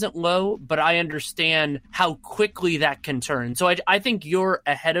for them isn't low, but I understand how quickly that can turn. So I think you're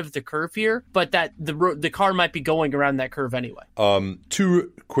ahead of the curve here, but that the car might be going around that curve anyway.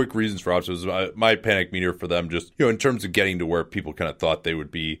 Two quick reasons for optimism. My panic meter for them, just in terms of getting to where people kind of thought they would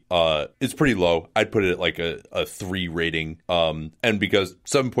be, it's pretty low. I'd put it at like a 3 rating, and because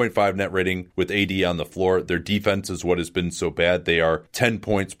 7.5 net rating with AD on the floor, their defense is what has been so bad. They are 10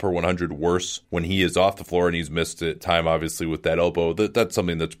 points per 100 worse when he is off the floor, and he's missed time obviously with that elbow. That's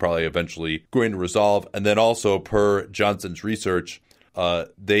something that's probably eventually going to resolve. And then also per Johnson's research,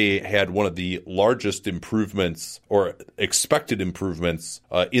 they had one of the largest improvements or expected improvements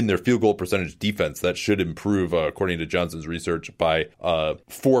in their field goal percentage defense. That should improve, according to Johnson's research, by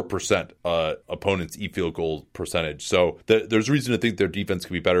 4% opponents' field goal percentage. So there's reason to think their defense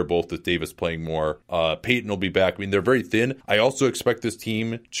can be better, both with Davis playing more. Peyton will be back. I mean, they're very thin. I also expect this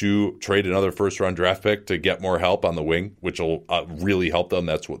team to trade another first-round draft pick to get more help on the wing, which will really help them.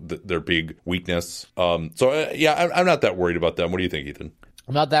 That's what their big weakness. I'm not that worried about them. What do you think, Ethan?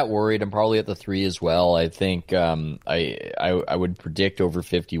 I'm not that worried. I'm probably at the 3 as well. I think I would predict over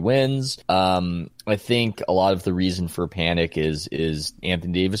 50 wins. I think a lot of the reason for panic is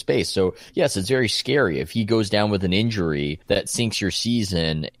Anthony Davis pace. So yes, it's very scary. If he goes down with an injury, that sinks your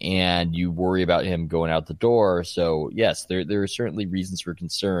season and you worry about him going out the door. So yes, there are certainly reasons for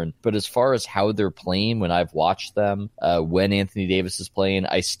concern. But as far as how they're playing, when I've watched them, when Anthony Davis is playing,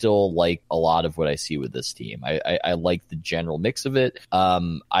 I still like a lot of what I see with this team. I like the general mix of it.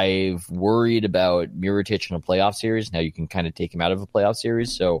 I've worried about Mirotic in a playoff series. Now you can kind of take him out of a playoff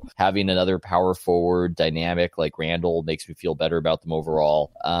series. So having another power forward dynamic like Randall makes me feel better about them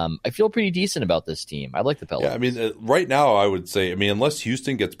overall. I feel pretty decent about this team. I like the Pelicans. Yeah, I mean, right now I would say, unless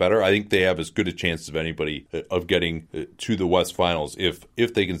Houston gets better, I think they have as good a chance of anybody of getting to the West Finals if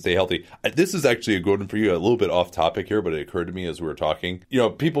they can stay healthy. This is actually a good one for you, a little bit off topic here, but it occurred to me as we were talking.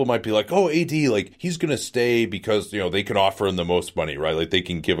 People might be like, oh, AD, like he's going to stay because, they can offer him the most money, right? Like they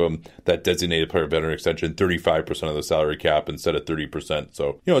can give him that designated player veteran extension, 35% of the salary cap instead of 30%.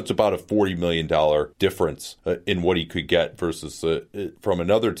 So, it's about a $40 million difference in what he could get versus from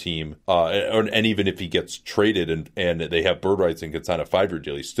another team. And even if he gets traded and they have bird rights and can sign a 5-year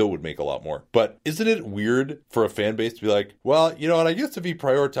deal, he still would make a lot more. But isn't it weird for a fan base to be like, well, and I guess if he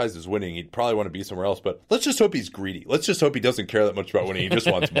prioritizes winning, he'd probably want to be somewhere else. But let's just hope he's greedy. Let's just hope he doesn't care that much about winning. He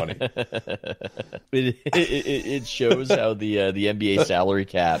just wants money. It shows how the NBA salary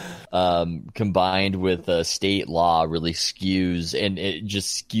cap combined with state law really skews, and it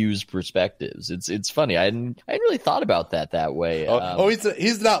just skews perspectives. It's funny. I hadn't really thought about that way.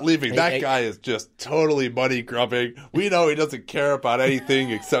 He's not leaving. That guy is just totally money grubbing. We know he doesn't care about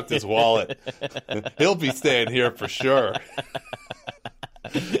anything except his wallet. He'll be staying here for sure.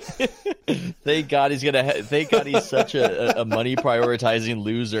 Thank God he's such a money prioritizing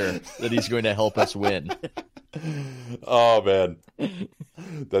loser that he's going to help us win. Oh man,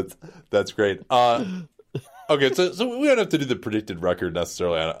 that's great. Okay, so we don't have to do the predicted record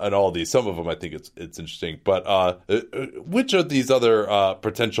necessarily on all of these. Some of them I think it's interesting, but which of these other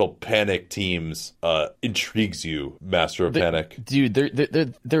potential panic teams intrigues you, Master of Panic? Dude,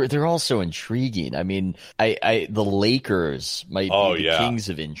 they're all so intriguing. I mean, the Lakers might be the kings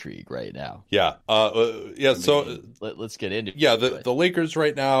of intrigue right now. Yeah, So let's get into it. Yeah, the Lakers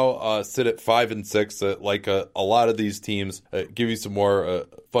right now sit at 5-6. Like a lot of these teams, give you some more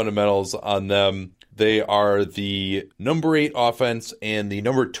fundamentals on them. They are the number 8 offense and the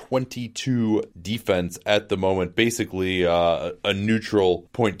number 22 defense at the moment, basically a neutral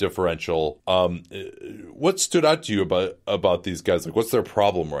point differential. What stood out to you about these guys? Like, what's their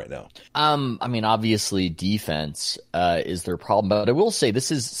problem right now? Obviously defense is their problem, but I will say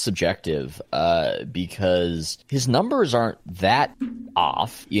this is subjective because his numbers aren't that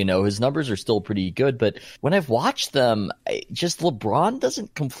off. His numbers are still pretty good, but when I've watched them, just LeBron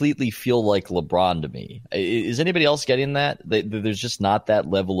doesn't completely feel like LeBron to me. Is anybody else getting that? There's just not that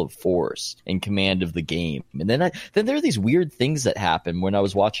level of force and command of the game. And then there are these weird things that happen when I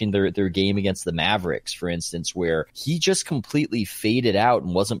was watching their game against the Mavericks, for instance, where he just completely faded out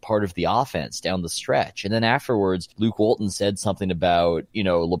and wasn't part of the offense down the stretch. And then afterwards, Luke Walton said something about,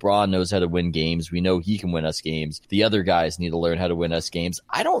 LeBron knows how to win games. We know he can win us games. The other guys need to learn how to win us games.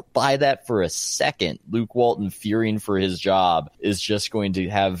 I don't buy that for a second. Luke Walton, fearing for his job, is just going to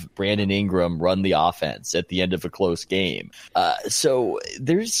have Brandon Ingram run the offense at the end of a close game. So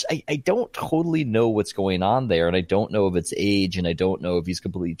I don't totally know what's going on there, and I don't know if it's age, and I don't know if he's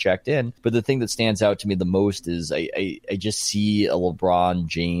completely checked in. But the thing that stands out to me the most is I just see a LeBron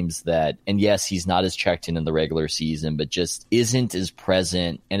James that, and yes, he's not as checked in the regular season, but just isn't as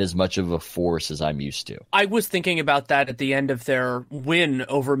present and as much of a force as I'm used to. I was thinking about that at the end of their win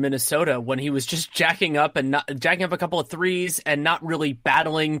over Minnesota when he was just jacking up a couple of threes and not really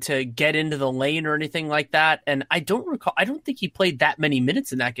battling to get into the lane or anything like that. And I don't think he played that many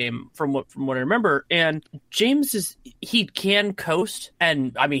minutes in that game from what I remember. And James he can coast,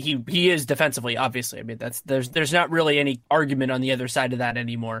 and I mean he is defensively, obviously. I mean there's not really any argument on the other side of that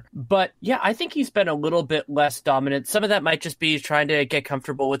anymore. But yeah, I think he's been a little bit less dominant. Some of that might just be trying to get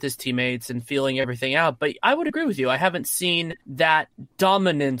comfortable with his teammates and feeling everything out. But I would agree with you. I haven't seen that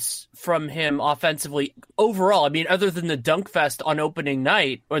dominance from him offensively overall. I mean, other than the dunk fest on opening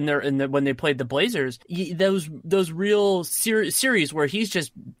night when they played the Blazers, those real series where he's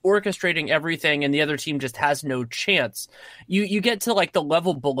just orchestrating everything and the other team just has no chance. You get to like the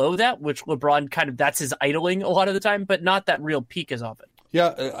level below that, which LeBron that's his idling a lot of the time, but not that real peak as often.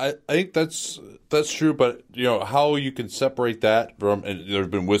 Yeah, I think that's true, but how you can separate that from, and there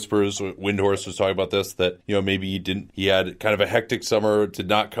have been whispers, Windhorst was talking about this, that maybe he had kind of a hectic summer, did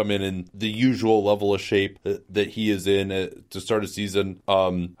not come in the usual level of shape that he is in to start a season.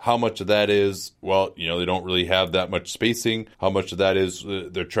 How much of that is, they don't really have that much spacing. How much of that is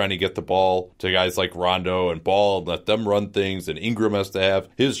they're trying to get the ball to guys like Rondo and Ball and let them run things, and Ingram has to have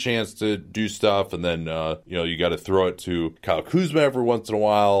his chance to do stuff, and then you got to throw it to Kyle Kuzma every once in a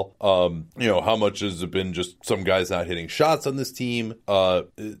while. How much has it been just some guys not hitting shots on this team? But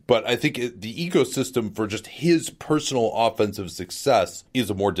I think the ecosystem for just his personal offensive success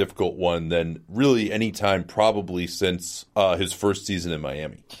is a more difficult one than really any time probably since his first season in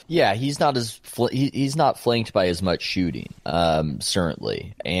Miami. Yeah, he's not he's not flanked by as much shooting,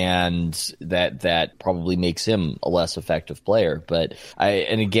 certainly, and that probably makes him a less effective player. But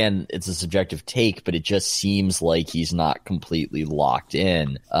and again, it's a subjective take, but it just seems like he's not completely locked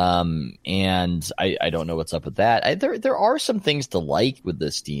in. And I don't know what's up with that. There are some things to like with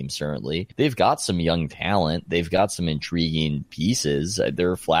this team, certainly. They've got some young talent. They've got some intriguing pieces.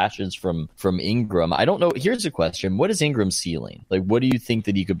 There are flashes from Ingram. I don't know. Here's a question. What is Ingram's ceiling? Like, what do you think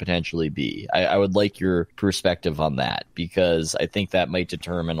that he could potentially be? I would like your perspective on that, because I think that might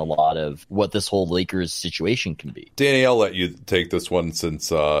determine a lot of what this whole Lakers situation can be. Danny, I'll let you take this one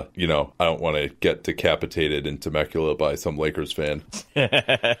since, I don't want to get decapitated in Temecula by some Lakers fan.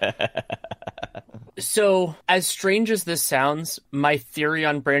 So, as strange as this sounds, my theory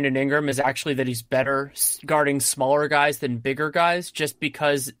on Brandon Ingram is actually that he's better guarding smaller guys than bigger guys, just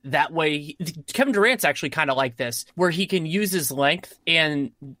because that way, Kevin Durant's actually kind of like this, where he can use his length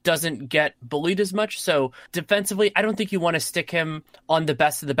and doesn't get bullied as much. So, defensively, I don't think you want to stick him on the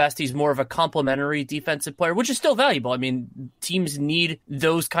best of the best. He's more of a complementary defensive player, which is still valuable. I mean, teams need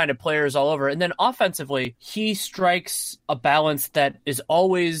those kind of players all over. And then offensively, he strikes a balance that is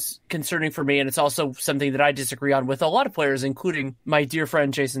always concerning for me, and it's also something that I disagree on with a lot of players, including my dear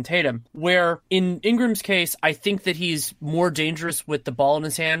friend Jason Tatum, where in Ingram's case, I think that he's more dangerous with the ball in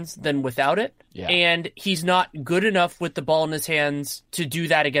his hands than without it. Yeah. And he's not good enough with the ball in his hands to do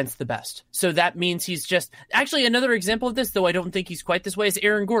that against the best. So that means he's just... Actually, another example of this, though I don't think he's quite this way, is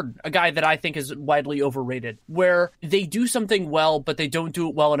Aaron Gordon, a guy that I think is widely overrated, where they do something well, but they don't do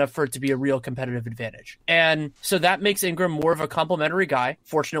it well enough for it to be a real competitive advantage. And so that makes Ingram more of a complimentary guy.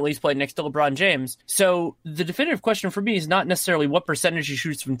 Fortunately, he's played next to LeBron James. So the definitive question for me is not necessarily what percentage he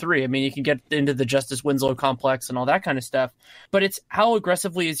shoots from three. I mean, you can get into the Justice Winslow complex and all that kind of stuff, but it's how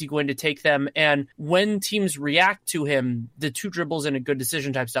aggressively is he going to take them? And when teams react to him, the two dribbles and a good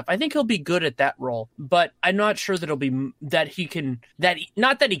decision type stuff, I think he'll be good at that role, but I'm not sure that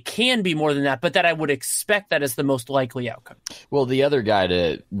not that he can be more than that, but that I would expect that as the most likely outcome. Well, the other guy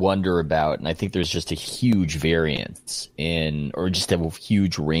to wonder about, and I think there's just a huge variance in, or just a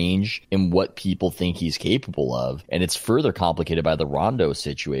huge range in what people people think he's capable of. And it's further complicated by the Rondo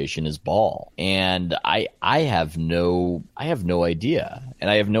situation, is ball. And I have no idea. And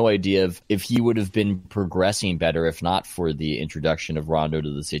I have no idea if he would have been progressing better if not for the introduction of Rondo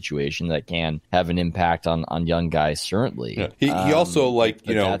to the situation. That can have an impact on young guys, certainly. Yeah. He also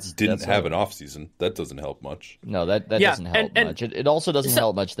didn't have an offseason. That doesn't help much. No, that doesn't help much. It also doesn't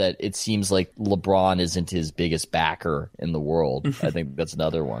help much that it seems like LeBron isn't his biggest backer in the world. I think that's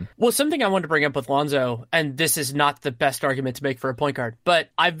another one. Well, something I wanted to bring up with Lonzo, and this is not the best argument to make for a point guard, but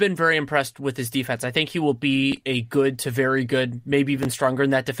I've been very impressed with his defense. I think he will be a good to very good, maybe even stronger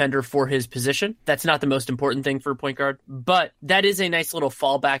than that defender for his position. That's not the most important thing for a point guard, but that is a nice little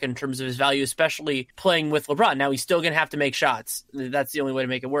fallback in terms of his value, especially playing with LeBron. Now, he's still going to have to make shots. That's the only way to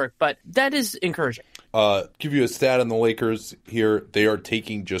make it work, but that is encouraging. Give you a stat on the Lakers here. They are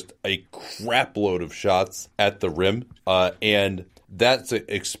taking just a crap load of shots at the rim, and that's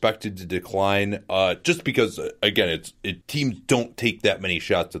expected to decline just because, again, teams don't take that many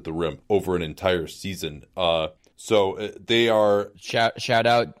shots at the rim over an entire season. So they are shout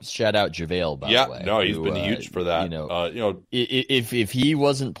out JaVale, by the way. No, he's been huge for that. If he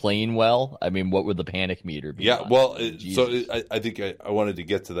wasn't playing well, I mean, what would the panic meter be? Yeah, well, so I think I wanted to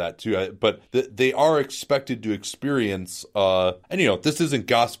get to that too. But they are expected to experience, and this isn't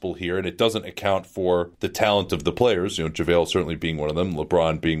gospel here, and it doesn't account for the talent of the players. JaVale certainly being one of them,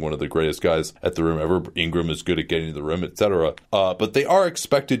 LeBron being one of the greatest guys at the rim ever. Ingram is good at getting to the rim, etc. But they are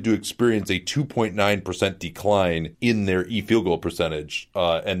expected to experience a 2.9% decline in their field goal percentage,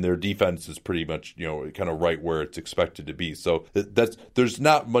 and their defense is pretty much kind of right where it's expected to be. So there's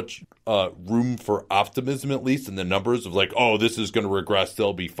not much room for optimism, at least in the numbers of like, oh, this is going to regress,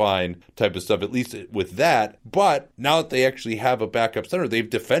 they'll be fine type of stuff, at least with that. But now that they actually have a backup center, they've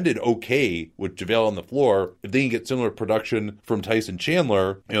defended okay with JaVale on the floor. If they can get similar production from Tyson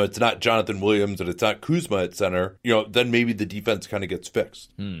Chandler, it's not Jonathan Williams and it's not Kuzma at center, then maybe the defense kind of gets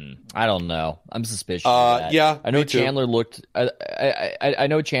fixed. I don't know. I'm suspicious of that. Yeah, I know Chandler looked. I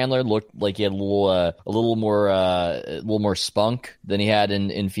know Chandler looked like he had a little more spunk than he had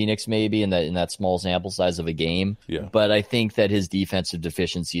in Phoenix, maybe in that small sample size of a game. Yeah. But I think that his defensive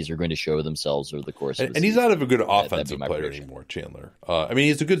deficiencies are going to show themselves over the course of the season. And he's not a good offensive player anymore, Chandler. I mean,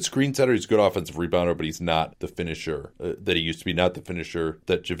 he's a good screen setter, he's a good offensive rebounder, but he's not the finisher that he used to be, not the finisher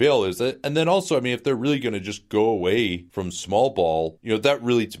that JaVale is. And then also, I mean, if they're really going to just go away from small ball, that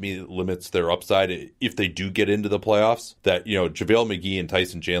really to me limits their upside if they do get into the playoffs. That JaVale McGee and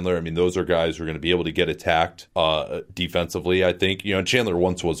Tyson Chandler, I mean, those are guys who are going to be able to get attacked defensively. I think Chandler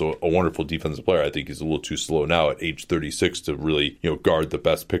once was a wonderful defensive player. I think he's a little too slow now at age 36 to really guard the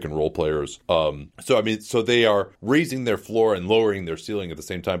best pick and roll players. So they are raising their floor and lowering their ceiling at the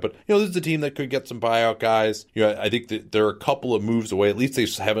same time. But this is a team that could get some buyout guys. I think that they're a couple of moves away. At least they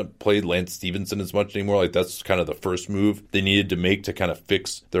haven't played Lance Stevenson as much anymore. Like that's kind of the first move they needed to make to kind of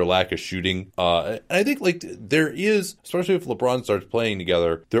fix their lack of shooting. And I think like there is, especially if LeBron starts playing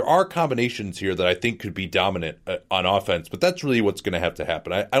together, there are combinations here that I think could be dominant on offense, but that's really what's going to have to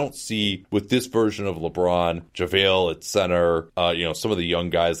happen. I don't see with this version of LeBron, JaVale at center, some of the young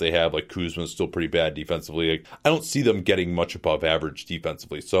guys they have, like Kuzma is still pretty bad defensively. Like, I don't see them getting much above average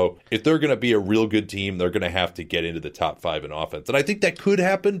defensively. So if they're going to be a real good team, they're going to have to get into the top 5 in offense. And I think that could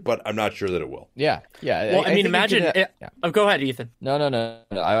happen, but I'm not sure that it will. Yeah. Well, I mean, imagine. Oh, go ahead, Ethan. No.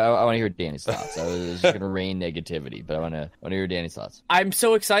 I want to hear Danny's thoughts. I was just going to rain negativity, but I want to hear Danny's thoughts. I'm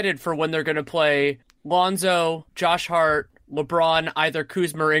so excited for when they're going to play Lonzo, Josh Hart, LeBron, either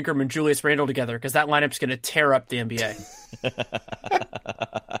Kuzma or Ingram, and Julius Randle together, because that lineup's going to tear up the NBA.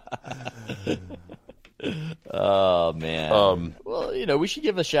 Oh, man. Well, we should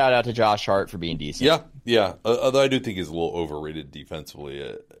give a shout out to Josh Hart for being decent. Yeah. Although I do think he's a little overrated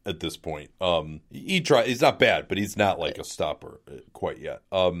defensively at this point. He's not bad, but he's not like a stopper quite yet.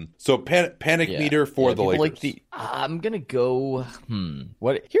 So panic meter for the Lakers. I'm gonna go.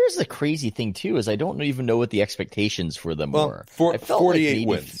 Here's the crazy thing too is I don't even know what the expectations for them were. 48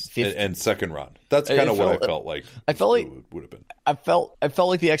 wins and second round. That's kind of what I felt like. I felt like it would have been. I felt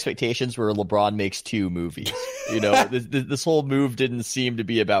like the expectations were LeBron makes 2 movies. This whole move didn't seem to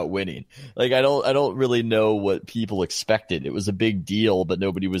be about winning. Like I don't really know what people expected. It was a big deal, but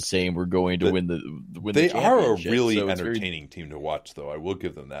nobody was saying we're going to win the championship. They are a really entertaining team to watch, though. I will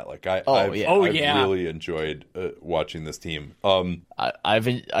give them that. Like I've really enjoyed watching this team. I've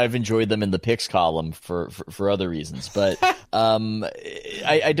enjoyed them in the picks column for other reasons, but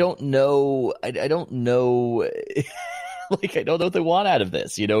I don't know. I don't know. Like, I don't know what they want out of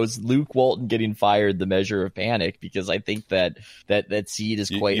this. Is Luke Walton getting fired the measure of panic? Because I think that seed is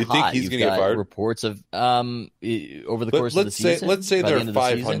quite hot. You think he's going to get fired? Reports of over the course of the season. Let's say they're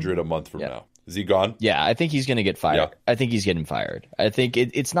 500 a month from now. Is he gone? Yeah, I think he's going to get fired. Yeah. I think he's getting fired. I think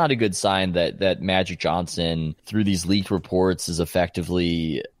it's not a good sign that Magic Johnson, through these leaked reports, is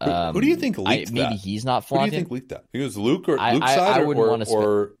effectively. Who do you think leaked that? Maybe he's not Who do flaunting. you think leaked that? It was Luke or Luke's I side wouldn't want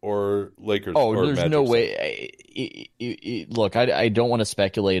to or Lakers? Oh, or there's Magic no side? way. Look, I don't want to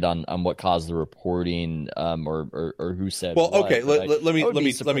speculate on what caused the reporting or who said. Well, what, okay. but Let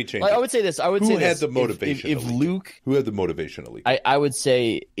me change. I would say this. Who had the motivation? If Luke, who had the motivation to leak? I would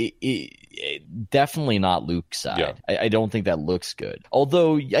say definitely not Luke's side. Yeah. I don't think that looks good.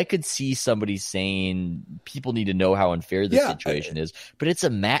 Although I could see somebody saying people need to know how unfair the situation is, but it's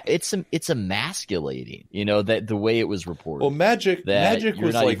emasculating. You know, that the way it was reported. Well, Magic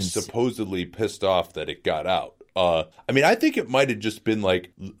was like even supposedly pissed off that it got out. I mean, I think it might have just been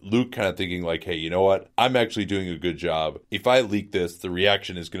like Luke kind of thinking like, hey, you know what? I'm actually doing a good job. If I leak this, the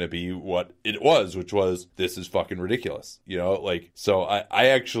reaction is going to be what it was, which was, this is fucking ridiculous. You know, like, so I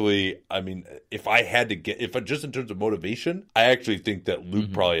mean, if I had to if just in terms of motivation, I actually think that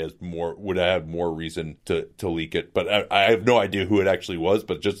Luke probably would have more reason to leak it. But I have no idea who it actually was.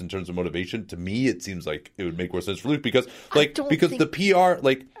 But just in terms of motivation, to me, it seems like it would make more sense for Luke because the PR,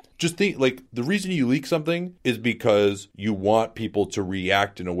 like, just think, like, the reason you leak something is because you want people to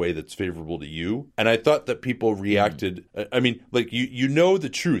react in a way that's favorable to you. And I thought that people reacted. I mean, like, you know the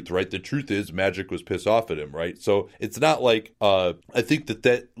truth, right? The truth is Magic was pissed off at him, right? So it's not like I think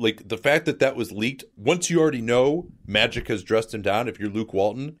that like the fact that was leaked, once you already know Magic has dressed him down, if you're Luke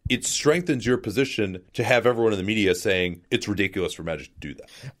Walton, it strengthens your position to have everyone in the media saying it's ridiculous for Magic to do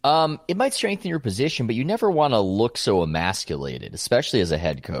that. It might strengthen your position, but you never want to look so emasculated, especially as a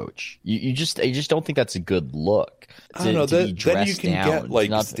head coach. You just don't think that's a good look. I don't know. Then you can down. get like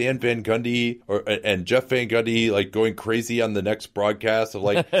Stan Van Gundy and Jeff Van Gundy like going crazy on the next broadcast of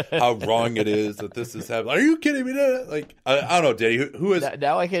like how wrong it is that this is happening. Are you kidding me? Like I don't know, Danny. Who is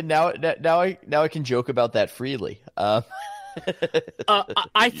now? I can joke about that freely. I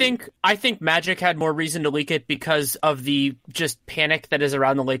think Magic had more reason to leak it because of the just panic that is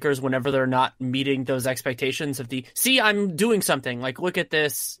around the Lakers whenever they're not meeting those expectations of I'm doing something, like, look at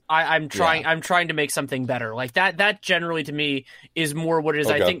this. I'm trying to make something better. Like that generally to me is more what it is.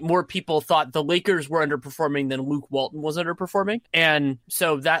 Okay. I think more people thought the Lakers were underperforming than Luke Walton was underperforming. And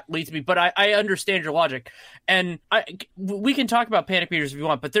so that leads me, but I understand your logic, and we can talk about panic meters if you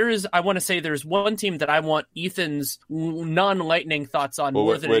want, but I want to say there's one team that I want Ethan's non-lightning thoughts on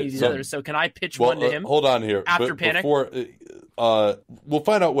more than any of these others. So can I pitch one to him? Hold on here. After Panic? Before, we'll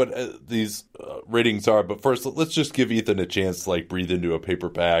find out what these ratings are, but first let's just give Ethan a chance to like breathe into a paper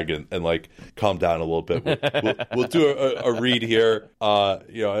bag and like calm down a little bit. We'll do a read here.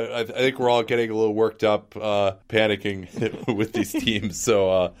 I think we're all getting a little worked up, panicking with these teams.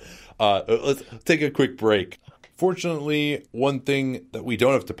 So let's take a quick break. Fortunately, one thing that we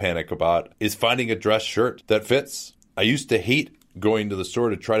don't have to panic about is finding a dress shirt that fits. I used to hate going to the store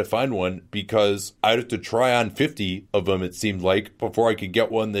to try to find one because I'd have to try on 50 of them, it seemed like, before I could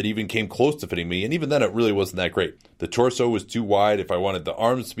get one that even came close to fitting me. And even then, it really wasn't that great. The torso was too wide if I wanted the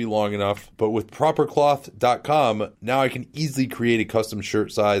arms to be long enough. But with propercloth.com, now I can easily create a custom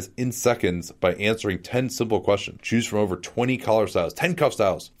shirt size in seconds by answering 10 simple questions. Choose from over 20 collar styles, 10 cuff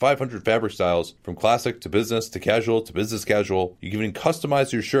styles, 500 fabric styles, from classic to business to casual to business casual. You can even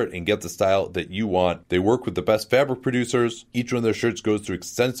customize your shirt and get the style that you want. They work with the best fabric producers. Each one of their shirts goes through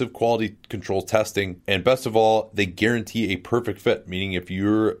extensive quality control testing. And best of all, they guarantee a perfect fit, meaning if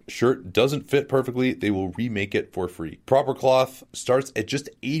your shirt doesn't fit perfectly, they will remake it for free. Proper Cloth starts at just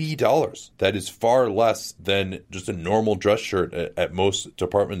 $80. That is far less than just a normal dress shirt at most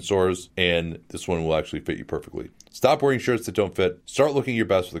department stores, and this one will actually fit you perfectly. Stop wearing shirts that don't fit. Start looking your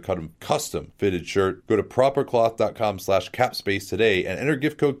best with a custom fitted shirt. Go to propercloth.com/capspace today and enter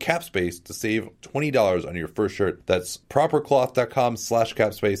gift code capspace to save $20 on your first shirt. That's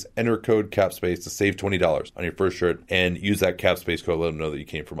propercloth.com/capspace. Enter code capspace to save $20 on your first shirt and use that capspace code. Let them know that you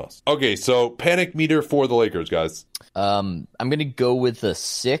came from us. Okay, so panic meter for the Lakers, guys. I'm going to go with a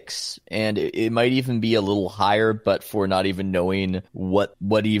 6, and it might even be a little higher, but for not even knowing what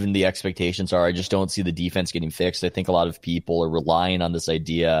even the expectations are. I just don't see the defense getting fixed. I think a lot of people are relying on this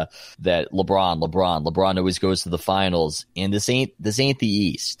idea that LeBron always goes to the finals, and this ain't the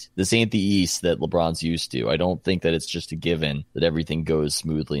East. This ain't the East that LeBron's used to. I don't think that it's just a given that everything goes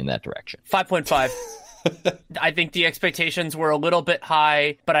smoothly in that direction. 5.5. I think the expectations were a little bit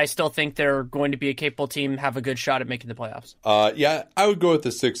high, but I still think they're going to be a capable team, have a good shot at making the playoffs. Yeah, I would go with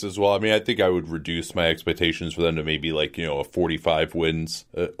the 6 as well. I mean, I think I would reduce my expectations for them to maybe like, a 45 wins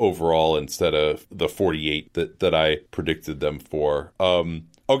overall instead of the 48 that I predicted them for.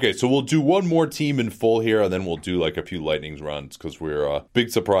 Okay, so we'll do one more team in full here, and then we'll do like a few lightning rounds because we're big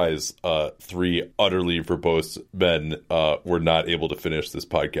surprise. 3 utterly verbose men were not able to finish this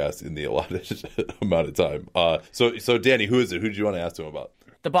podcast in the allotted amount of time. So Danny, who is it? Who do you want to ask him about?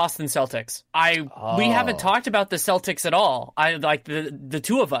 The Boston Celtics. We haven't talked about the Celtics at all. I like the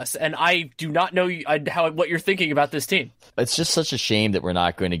two of us, and I do not know what you're thinking about this team. It's just such a shame that we're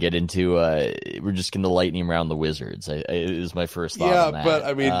not going to get into. We're just going to lightning round the Wizards. Is my first thought. Yeah, on that. but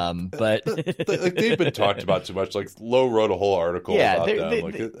I mean, but like they've been talked about too much. Like Lowe wrote a whole article about them.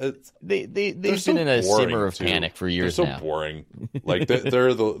 They've been so in a boring, simmer of too. panic for years They're so now. boring. Like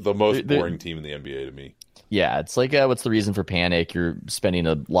they're the most boring team in the NBA to me. Yeah, it's like, what's the reason for panic? You're spending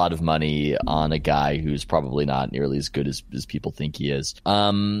a lot of money on a guy who's probably not nearly as good as people think he is.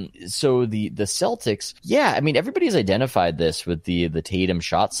 So the Celtics, yeah, I mean, everybody's identified this with the Tatum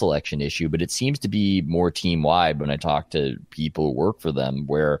shot selection issue, but it seems to be more team-wide when I talk to people who work for them,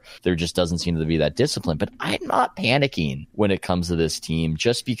 where there just doesn't seem to be that discipline. But I'm not panicking when it comes to this team,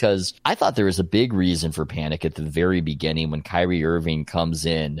 just because I thought there was a big reason for panic at the very beginning when Kyrie Irving comes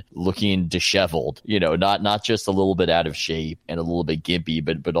in looking disheveled, not just a little bit out of shape and a little bit gimpy,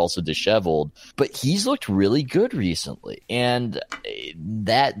 but also disheveled. But he's looked really good recently, and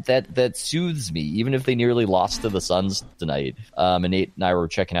that soothes me, even if they nearly lost to the Suns tonight. And Nate and I were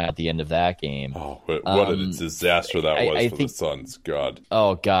checking out the end of that game. Oh, what a disaster that was for the Suns. God.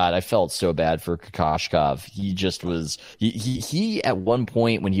 Oh God, I felt so bad for Kokoshkov. He just was. He at one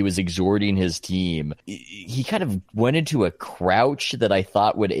point when he was exhorting his team, he kind of went into a crouch that I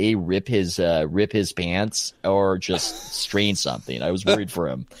thought would rip his pants or just strain something. I was worried for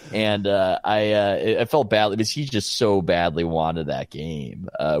him, and I felt badly because he just so badly wanted that game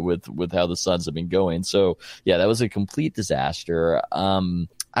with how the Suns have been going. So yeah, that was a complete disaster. I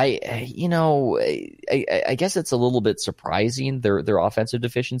guess it's a little bit surprising their offensive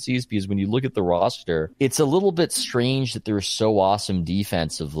deficiencies, because when you look at the roster, it's a little bit strange that they're so awesome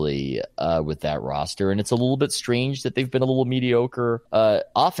defensively with that roster, and it's a little bit strange that they've been a little mediocre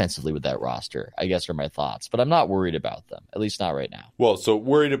offensively with that roster, I guess are my thoughts. But I'm not worried about them, at least not right now. Well, so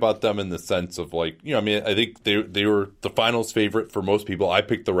worried about them in the sense of I think they were the finals favorite for most people. I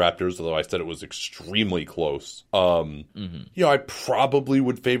picked the Raptors, although I said it was extremely close. I probably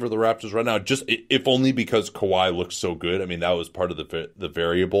would favor the Raptors right now, just if only because Kawhi looks so good. I mean, that was part of the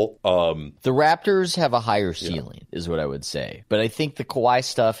variable. The Raptors have a higher ceiling, is what I would say. But I think the Kawhi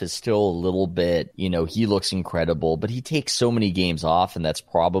stuff is still a little bit, he looks incredible, but he takes so many games off, and that's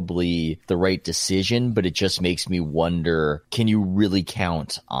probably the right decision. But it just makes me wonder, can you really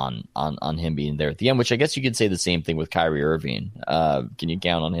count on him being there at the end? Which I guess you could say the same thing with Kyrie Irving. Can you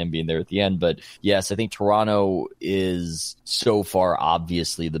count on him being there at the end? But yes, I think Toronto is so far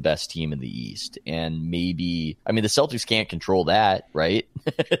obviously the best team in the East, and maybe the Celtics can't control that, right?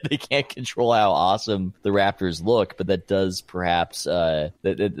 They can't control how awesome the Raptors look, but that does perhaps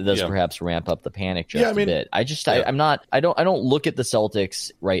perhaps ramp up the panic just a bit. I don't look at the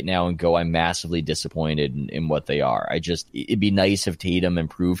Celtics right now and go, I'm massively disappointed in what they are. It'd be nice if Tatum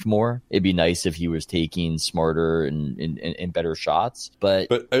improved more. It'd be nice if he was taking smarter and better shots, but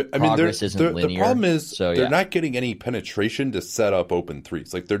progress isn't linear. The problem is they're not getting any penetration to set up open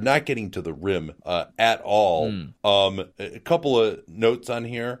threes. Like, they're not getting to the rim at all. A couple of notes on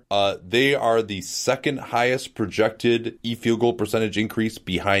here. They are the second highest projected field goal percentage increase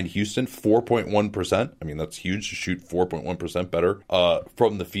behind Houston, 4.1%. I mean, that's huge to shoot 4.1% better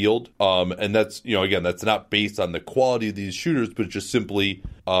from the field. And that's, again, that's not based on the quality of these shooters, but just simply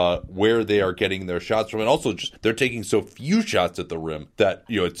where they are getting their shots from. And also just they're taking so few shots at the rim that,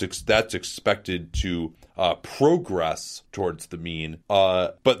 that's expected to progress towards the mean.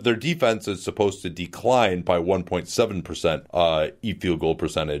 But their defense is supposed to decline by 1.7% field goal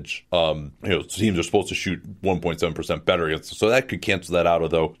percentage. Teams are supposed to shoot 1.7% better against them. So that could cancel that out,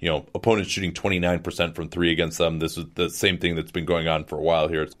 although, opponents shooting 29% from three against them. This is the same thing that's been going on for a while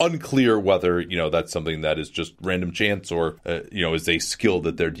here. It's unclear whether, that's something that is just random chance or, is a skill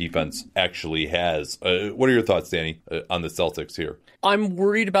that their defense actually has. What are your thoughts, Danny, on the Celtics here? I'm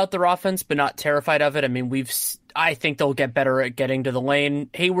worried about their offense, but not terrified of it. I mean, I think they'll get better at getting to the lane.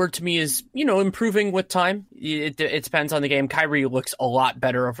 Hayward, to me, is, improving with time. It depends on the game. Kyrie looks a lot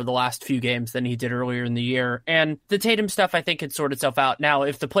better over the last few games than he did earlier in the year. And the Tatum stuff, I think, could sort itself out. Now,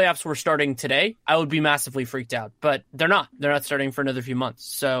 if the playoffs were starting today, I would be massively freaked out. But they're not. They're not starting for another few months.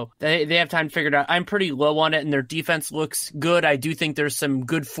 So they have time to figure it out. I'm pretty low on it, and their defense looks good. I do think there's some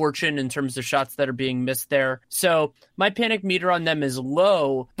good fortune in terms of shots that are being missed there. So my panic meter on them as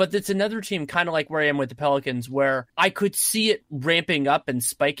low, but it's another team kind of like where I am with the Pelicans, where I could see it ramping up and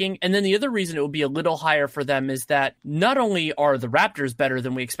spiking. And then the other reason it would be a little higher for them is that not only are the Raptors better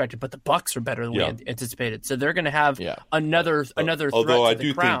than we expected, but the Bucks are better than we anticipated. So they're going to have another threat although to I the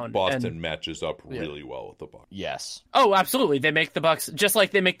do crown. think Boston matches up really well with the Bucks. Yes. Oh, absolutely. They make the Bucks, just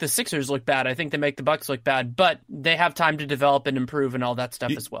like they make the Sixers look bad. I think they make the Bucks look bad, but they have time to develop and improve and all that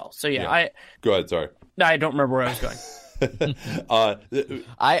stuff as well. So Go ahead, sorry. I don't remember where I was going.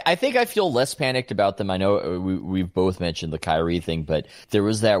 I think I feel less panicked about them. I know we've both mentioned the Kyrie thing, but there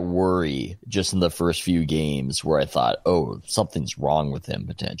was that worry just in the first few games where I thought, oh, something's wrong with him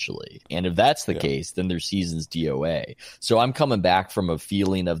potentially. And if that's the case, then their season's DOA. So I'm coming back from a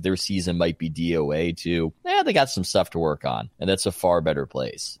feeling of their season might be DOA to, they got some stuff to work on. And that's a far better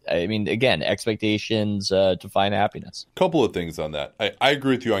place. I mean, again, expectations to find happiness. Couple of things on that. I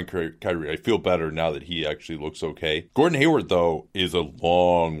agree with you on Kyrie. I feel better now that he actually looks okay. Gordon Hayward, though, is a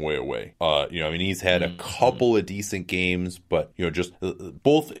long way away. He's had a couple of decent games, but, just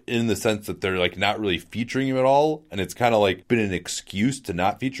both in the sense that they're like not really featuring him at all. And it's kind of like been an excuse to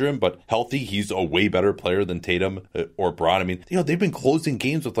not feature him, but healthy, he's a way better player than Tatum or Braun. I mean, they've been closing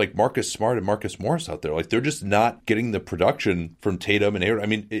games with like Marcus Smart and Marcus Morris out there. Like they're just not getting the production from Tatum and Hayward. I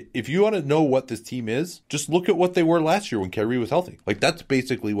mean, if you want to know what this team is, just look at what they were last year when Kyrie was healthy. Like that's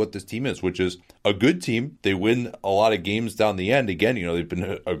basically what this team is, which is a good team. They win a lot of games down the end. Again, they've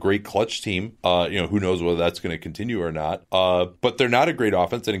been a great clutch team. Who knows whether that's going to continue or not. But they're not a great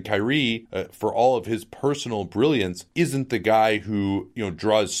offense. And Kyrie, for all of his personal brilliance, isn't the guy who,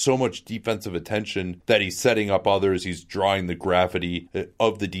 draws so much defensive attention that he's setting up others. He's drawing the gravity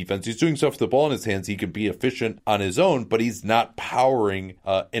of the defense. He's doing stuff with the ball in his hands. He can be efficient on his own, but he's not powering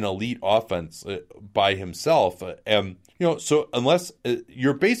an elite offense by himself. So unless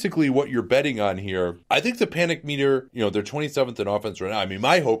you're basically what you're betting on here, I think the panic meter, they're 27th in offense right now. I mean,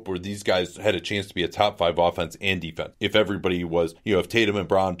 my hope were these guys had a chance to be a top 5 offense and defense. If everybody was, if Tatum and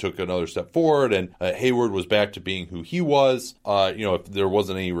Brown took another step forward and Hayward was back to being who he was, if there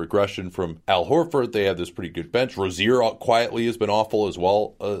wasn't any regression from Al Horford, they had this pretty good bench. Rozier quietly has been awful as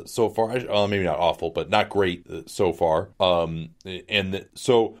well so far. Maybe not awful, but not great so far.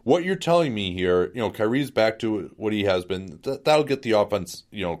 So what you're telling me here, Kyrie's back to what he has been. That'll get the offense,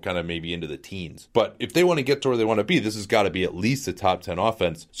 kind of maybe into the teens. But if they want to get to where they want to be, this has got to be at least a top 10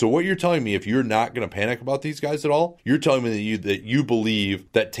 offense. So what you're telling me, if you're not going to panic about these guys at all, you're telling me that you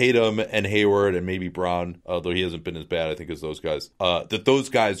believe that Tatum and Hayward and maybe Braun, although he hasn't been as bad, I think, as those guys, that those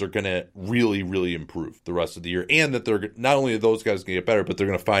guys are going to really, really improve the rest of the year. And that they're not only are those guys going to get better, but they're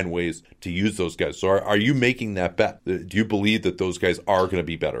going to find ways to use those guys. So are you making that bet? Do you believe that those guys are going to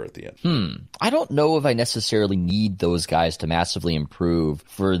be better at the end? I don't know if I necessarily need those guys to massively improve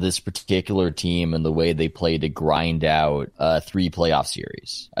for this particular team and the way they play to grind out 3 playoff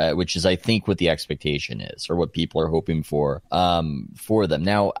series, which is, I think, what the expectation is or what people are hoping for them.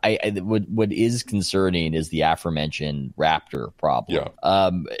 Now, what is concerning is the aforementioned Raptor problem.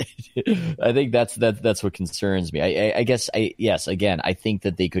 I think that's what concerns me. I guess I think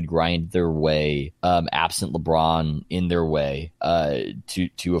that they could grind their way, absent LeBron in their way,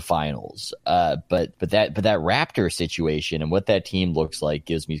 to a finals. But that Raptor situation and what that team looks like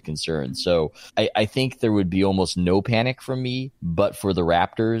gives me concern. So I think there would be almost no panic from me, but for the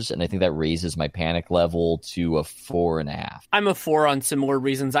Raptors, and I think that raises my panic level to a 4.5. I'm a 4 on similar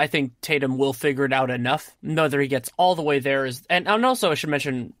reasons. I think Tatum will figure it out enough. Whether he gets all the way there is, and also I should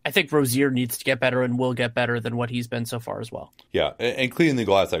mention, I think Rozier needs to get better and will get better than what he's been so far as well. Yeah, and Cleaning the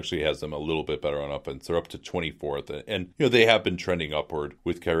Glass actually has them a little bit better on offense. They're up to 24th, and they have been trending upward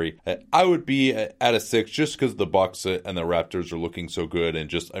with Kyrie. I would be at a 6 just because the Bucks and the Raptors are looking so good,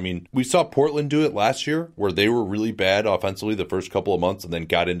 and we saw Portland do it last year where they were really bad offensively the first couple of months and then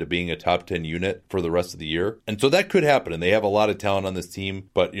got into being a top 10 unit for the rest of the year. And so that could happen, and they have a lot of talent on this team,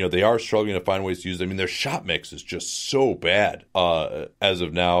 but they are struggling to find ways to use it. I mean, their shot mix is just so bad as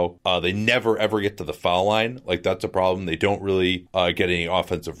of now. They never ever get to the foul line. Like, that's a problem. They don't really get any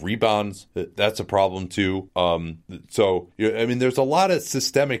offensive rebounds. That's a problem too. There's a lot of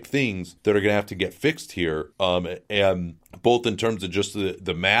systemic things that are going to have to get fixed here. And both in terms of just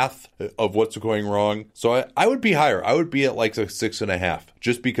the math of what's going wrong. So I would be higher. I would be at like a 6.5,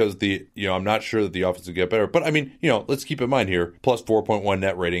 just because I'm not sure that the offense will get better. But I mean, let's keep in mind here, plus 4.1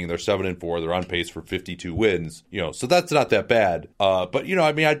 net rating. They're 7-4. They're on pace for 52 wins. So that's not that bad. But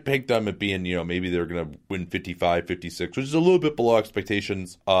I'd peg them at being, maybe they're going to win 55, 56, which is a little bit below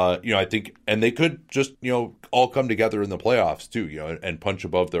expectations. I think, and they could just, all come together in the playoffs too, and punch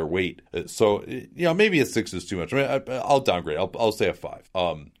above their weight. So, maybe a 6 is too much. I mean, I'll downgrade. I'll say a 5.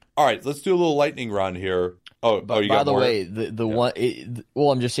 All right, let's do a little lightning round here. By the way, the one.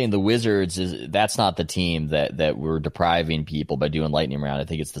 I'm just saying the Wizards that's not the team that we're depriving people by doing lightning round. I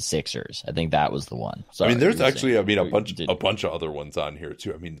think it's the Sixers. I think that was the one. Sorry, I mean, there's actually a bunch of other ones on here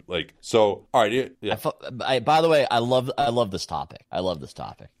too. I mean, like, so all right, yeah. By the way, I love this topic. I love this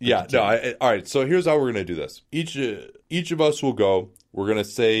topic. Yeah, no. All right, so here's how we're gonna do this. Each of us will go. We're going to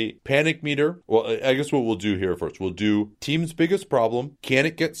say panic meter. Well, I guess what we'll do here first, we'll do team's biggest problem. Can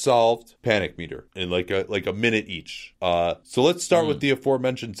it get solved? Panic meter in like a minute each. So let's start with the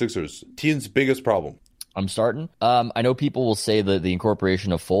aforementioned Sixers. Team's biggest problem. I'm starting. I know people will say the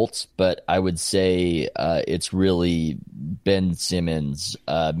incorporation of Fultz, but I would say it's really Ben Simmons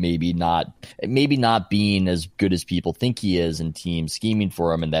maybe not being as good as people think he is, and teams scheming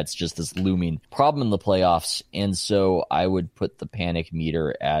for him, and that's just this looming problem in the playoffs. And so I would put the panic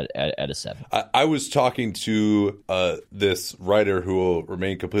meter at a 7. I was talking to this writer who will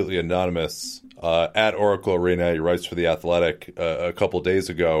remain completely anonymous at Oracle Arena. He writes for The Athletic a couple days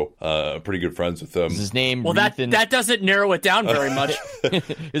ago. Pretty good friends with him. Is his name that doesn't narrow it down very much.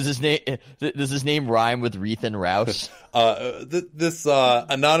 Does his name rhyme with Rethan Rouse? This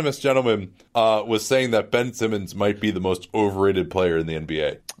anonymous gentleman was saying that Ben Simmons might be the most overrated player in the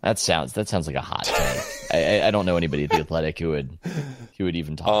NBA. That sounds like a hot take. I don't know anybody at The Athletic who would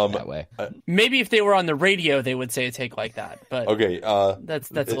even talk that way. Maybe if they were on the radio, they would say a take like that. But okay, that's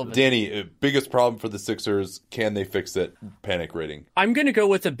a little bit. Danny, biggest problem for the Sixers. Can they fix it? Panic rating. I'm going to go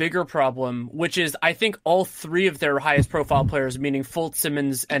with a bigger problem, which is I think all three of their highest profile players, meaning Fultz,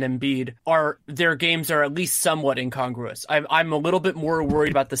 Simmons, and Embiid, their games are at least somewhat incongruous. I'm a little bit more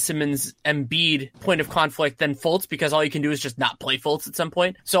worried about the Simmons Embiid point of conflict than Fultz, because all you can do is just not play Fultz at some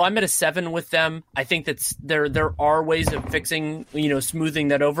point. So I'm at a 7 with them. I think that there are ways of fixing, smoothing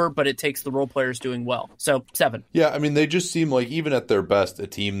that over, but it takes the role players doing well. So 7. Yeah, I mean, they just seem like, even at their best, a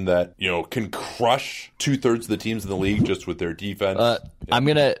team that, can crush 2/3 of the teams in the league just with their defense. By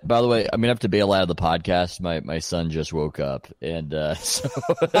the way, I'm gonna have to bail out of the podcast. My son just woke up, and so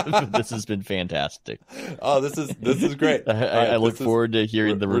this has been fantastic. Oh, this is great. I look forward to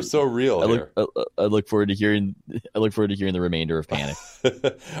hearing the. We're so real here. I look forward to hearing the remainder of Panic.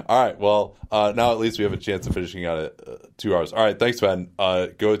 All right. Well, now at least we have a chance of finishing out at 2 hours. All right. Thanks, Ben.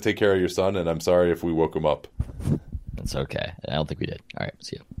 Go take care of your son, and I'm sorry if we woke him up. That's okay. I don't think we did. All right.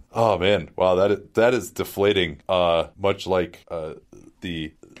 See you. Oh man! Wow, that is deflating. Much like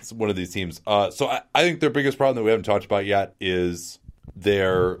one of these teams. So I think their biggest problem that we haven't talked about yet is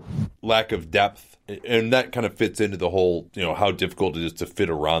their lack of depth. And that kind of fits into the whole, how difficult it is to fit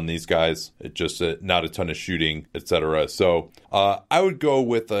around these guys. It just not a ton of shooting, etc. So I would go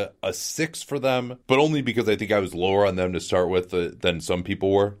with a 6 for them, but only because I think I was lower on them to start with than some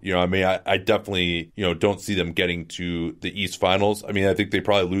people were. I definitely, don't see them getting to the East Finals. I mean, I think they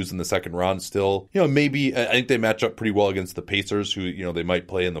probably lose in the second round still. Maybe I think they match up pretty well against the Pacers, who, they might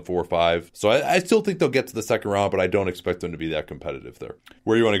play in the 4 or 5. So I still think they'll get to the second round, but I don't expect them to be that competitive there.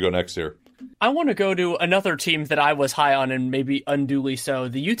 Where do you want to go next here? I want to go to another team that I was high on, and maybe unduly so,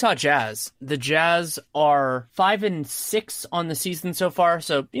 the Utah Jazz. The Jazz are 5-6 on the season so far,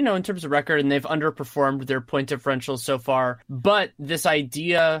 so, in terms of record, and they've underperformed their point differentials so far. But this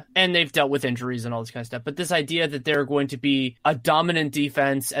idea, and they've dealt with injuries and all this kind of stuff, but this idea that they're going to be a dominant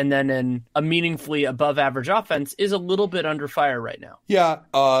defense and then a meaningfully above average offense is a little bit under fire right now. Yeah,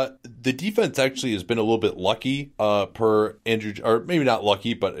 the defense actually has been a little bit lucky per Andrew, or maybe not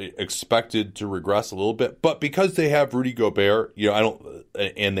lucky, but expected to regress a little bit. But because they have Rudy Gobert,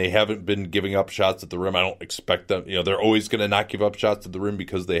 and they haven't been giving up shots at the rim, I don't expect them, they're always going to not give up shots at the rim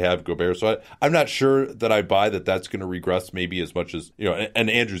because they have Gobert. So I'm not sure that I buy that that's going to regress maybe as much as, and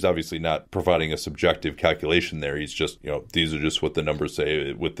Andrew's obviously not providing a subjective calculation there. He's just, these are just what the numbers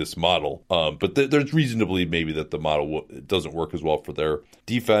say with this model. But there's reason to believe maybe that the model doesn't work as well for their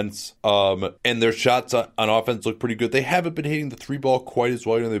defense. And their shots on offense look pretty good. They haven't been hitting the 3-ball quite as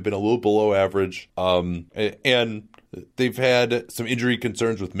well. They've been a little below average. And they've had some injury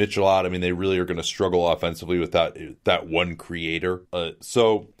concerns with Mitchell out. I mean, they really are going to struggle offensively without that one creator.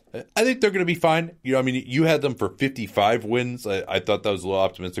 So I think they're going to be fine. You had them for 55 wins. I thought that was a little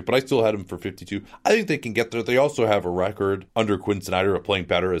optimistic, but I still had them for 52. I think they can get there. They also have a record under Quinn Snyder of playing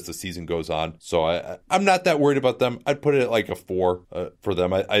better as the season goes on. So I'm not that worried about them. I'd put it at like a 4 for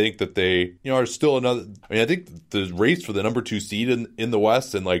them. I think that they, are still another. I think the race for the number 2 seed in the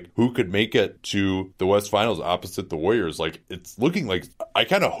West, and like who could make it to the West Finals opposite the Warriors, like it's looking like I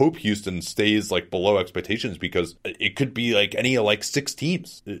kind of hope Houston stays like below expectations, because it could be like any of like 6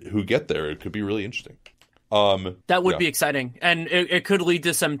 teams who get there. It could be really interesting. That would be exciting, and it could lead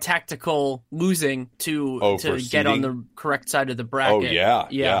to some tactical losing to get on the correct side of the bracket. Oh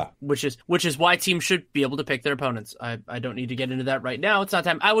yeah. Which is why teams should be able to pick their opponents. I don't need to get into that right now. It's not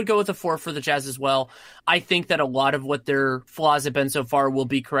time. I would go with a 4 for the Jazz as well. I think that a lot of what their flaws have been so far will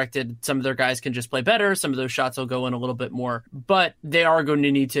be corrected. Some of their guys can just play better. Some of those shots will go in a little bit more, but they are going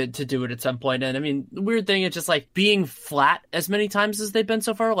to need to do it at some point. And I mean, the weird thing is just like being flat as many times as they've been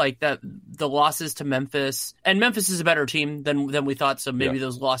so far, like that the losses to Memphis, and Memphis is a better team than we thought. So maybe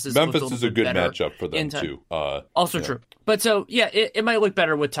those losses. Memphis is a good matchup for them too. Also true. But so, yeah, it might look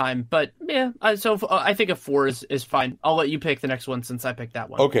better with time. But yeah, so I think a 4 is fine. I'll let you pick the next one since I picked that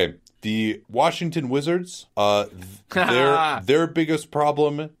one. Okay. The Washington Wizards, their biggest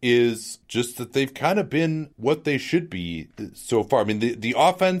problem is just that they've kind of been what they should be so far. I mean, the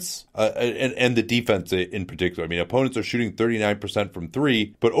offense and the defense in particular. I mean, opponents are shooting 39% from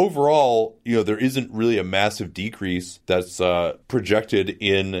 3, but overall, there isn't really a massive decrease that's projected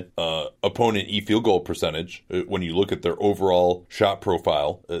in opponent field goal percentage when you look at their overall shot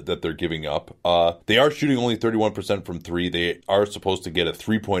profile that they're giving up. They are shooting only 31% from 3. They are supposed to get a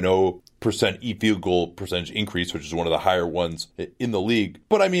 3.0% field goal percentage increase, which is one of the higher ones in the league.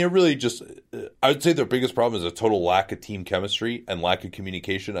 But I mean, it really just, I would say their biggest problem is a total lack of team chemistry and lack of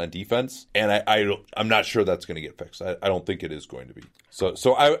communication on defense. And I'm not sure that's going to get fixed. I don't think it is going to be.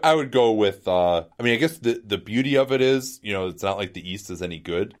 So I would go with, I mean, I guess the beauty of it is, it's not like the East is any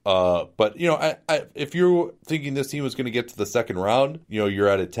good. But, if you're thinking this team was going to get to the second round, you're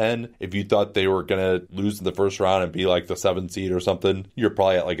at a 10. If you thought they were going to lose in the first round and be like the 7th seed or something, you're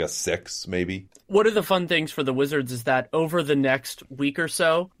probably at like a 6, maybe. One of the fun things for the Wizards is that over the next week or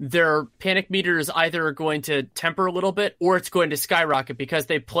so, their panic meter is either going to temper a little bit or it's going to skyrocket because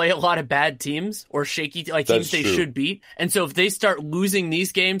they play a lot of bad teams or shaky teams they should beat. And so if they start losing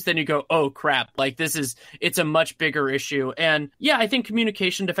these games, then you go, oh crap, like it's a much bigger issue. And yeah, I think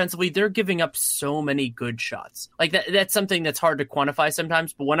communication defensively, they're giving up so many good shots. Like that's something that's hard to quantify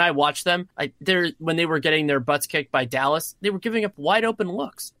sometimes. But when I watch them, when they were getting their butts kicked by Dallas, they were giving up wide open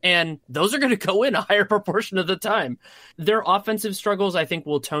looks. And those are going to go in a higher proportion of the time. Their offensive struggles, I think,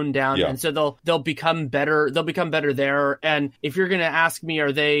 will tone down, and so they'll become better. They'll become better there. And if you're going to ask me,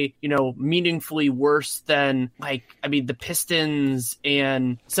 are they, meaningfully worse than the Pistons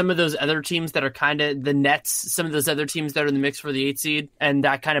and some of those other teams that are kind of the Nets, some of those other teams that are in the mix for the 8th seed and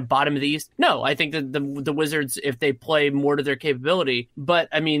that kind of bottom of the East? No, I think that the Wizards, if they play more to their capability, but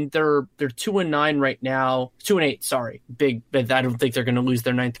I mean they're 2-9 right now, 2-8. Sorry, big. But I don't think they're going to lose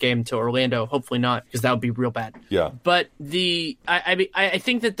their 9th game to Orlando. Hopefully not, because that would be real bad. Yeah. But I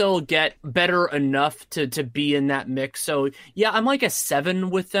think that they'll get better enough to be in that mix. So yeah, I'm like a 7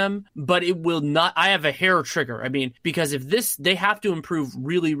 with them, but it will not. I have a hair trigger. I mean, because if they have to improve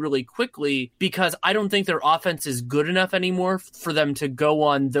really, really quickly, because I don't think their offense is good enough anymore for them to go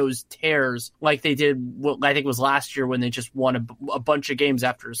on those tears like they did. What I think was last year when they just won a bunch of games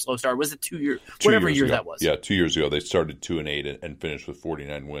after a slow start. Was it 2 years? Whatever year that was. Yeah, 2 years ago they started 2-8 and finished with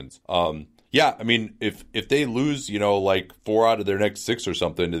 49 wins. Yeah, I mean, if they lose, like 4 out of their next 6 or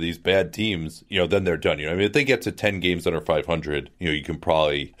something to these bad teams, then they're done. I mean, if they get to 10 games that are 500, you can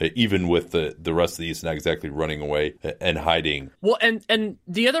probably, even with the rest of the East not exactly running away and hiding. Well, and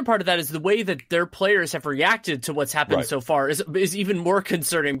the other part of that is the way that their players have reacted to what's happened so far is even more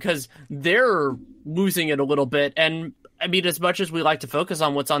concerning because they're losing it a little bit. And I mean, as much as we like to focus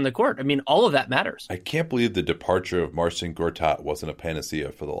on what's on the court, I mean, all of that matters. I can't believe the departure of Marcin Gortat wasn't a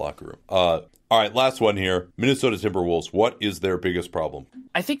panacea for the locker room. All right, last one here. Minnesota Timberwolves, what is their biggest problem?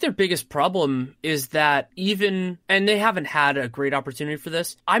 I think their biggest problem is that and they haven't had a great opportunity for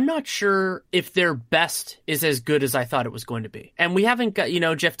this, I'm not sure if their best is as good as I thought it was going to be. And we haven't got,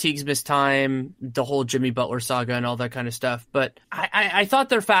 Jeff Teague's missed time, the whole Jimmy Butler saga and all that kind of stuff. But I thought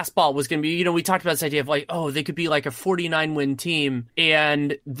their fastball was going to be, we talked about this idea of like, oh, they could be like a 49-win team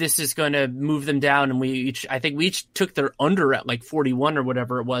and this is going to move them down. And I think we each took their under at like 41 or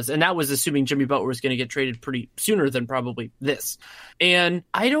whatever it was. And that was assuming Jimmy Butler was going to get traded pretty sooner than probably this. And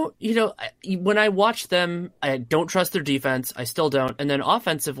I don't, when I watch them, I don't trust their defense. I still don't. And then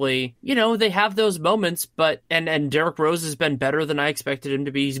offensively, they have those moments, but, and Derrick Rose has been better than I expected him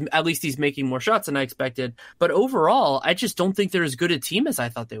to be. At least he's making more shots than I expected. But overall, I just don't think they're as good a team as I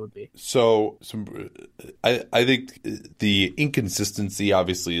thought they would be. So I think the inconsistency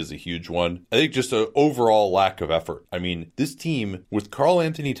obviously is a huge one. I think just an overall lack of effort. I mean, this team with Karl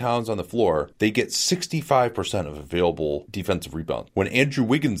Anthony Towns on the floor, they get 65% of available defensive rebounds. When Andrew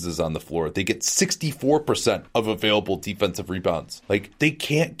Wiggins is on the floor, they get 64% of available defensive rebounds. Like, they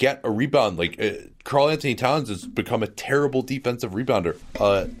can't get a rebound. Like, Karl-Anthony Towns has become a terrible defensive rebounder.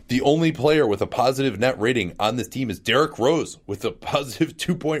 The only player with a positive net rating on this team is Derrick Rose with a positive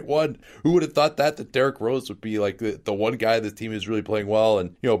 2.1. Who would have thought that Derrick Rose would be like the one guy this team is really playing well?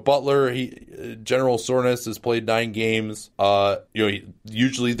 And, Butler, General Soreness has played 9 games.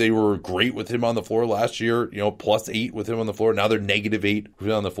 Usually they were great with him on the floor last year, +8 with him on the floor. Now they're -8 with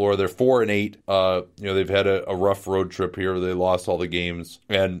him on the floor. They're 4-8. They've had a rough road trip here. They lost all the games.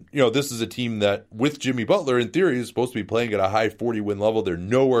 And, this is a team that with Jimmy Butler, in theory, is supposed to be playing at a high 40 win level. They're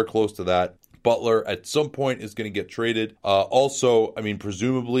nowhere close to that. Butler at some point is going to get traded.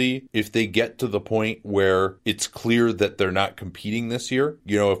 Presumably, if they get to the point where it's clear that they're not competing this year,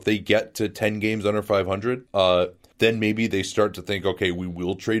 if they get to 10 games under 500, then maybe they start to think, okay, we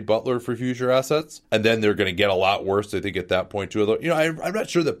will trade Butler for future assets. And then they're going to get a lot worse, I think, at that point, too. Although, I'm not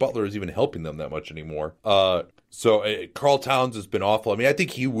sure that Butler is even helping them that much anymore. So Karl Towns has been awful. I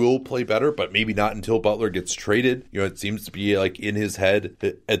think he will play better, but maybe not until Butler gets traded. It seems to be like in his head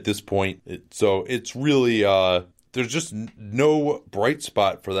at this point. So it's really there's just no bright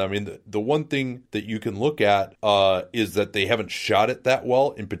spot for them. The one thing that you can look at is that they haven't shot it that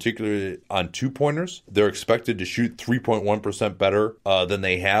well, in particular on 2-pointers. They're expected to shoot 3.1% better than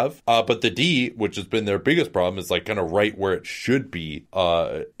they have. But the D, which has been their biggest problem, is like kind of right where it should be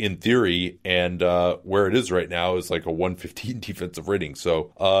in theory. And where it is right now is like a 115 defensive rating.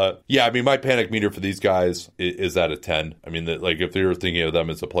 So, my panic meter for these guys is at a 10. If they were thinking of them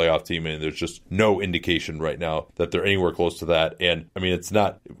as a playoff team, and there's just no indication right now that they're anywhere close to that. And it's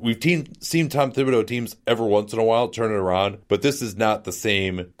not, we've seen Tom Thibodeau teams every once in a while turn it around, but this is not the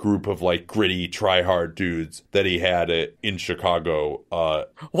same group of like gritty, try hard dudes that he had in Chicago.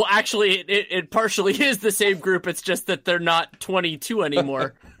 Well, actually, it partially is the same group. It's just that they're not 22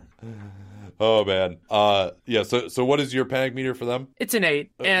 anymore. Oh man. So what is your panic meter for them? It's an 8.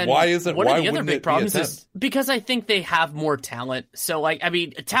 And why is it? One why of the other big problems is because I think they have more talent. So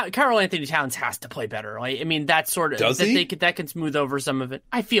Karl-Anthony Towns has to play better. That's sort of does he? That can smooth over some of it.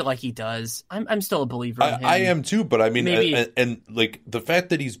 I feel like he does. I'm still a believer in him. I am too, but and the fact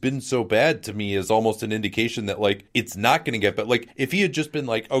that he's been so bad to me is almost an indication that like it's not going to get better. Like if he had just been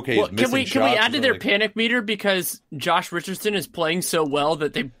like, okay, can we add to their panic meter because Josh Richardson is playing so well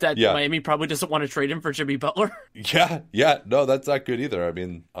that Miami probably doesn't want to trade him for Jimmy Butler. Yeah, no, that's not good either.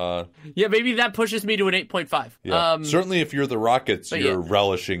 Maybe that pushes me to an 8.5. Yeah. Certainly, if you're the Rockets, you're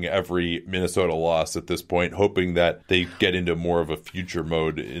relishing every Minnesota loss at this point, hoping that they get into more of a future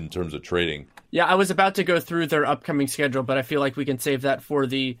mode in terms of trading. Yeah, I was about to go through their upcoming schedule, but I feel like we can save that for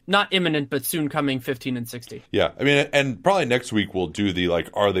the not imminent but soon coming 15 and 60. Yeah, and probably next week we'll do the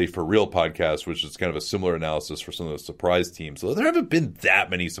Are They For Real podcast, which is kind of a similar analysis for some of the surprise teams. So there haven't been that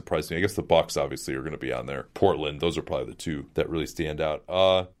many surprise teams. I guess the Bucks obviously are going to be on there. Portland, those are probably the two that really stand out.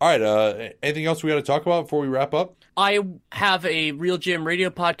 All right, anything else we got to talk about before we wrap up? I have a Real GM radio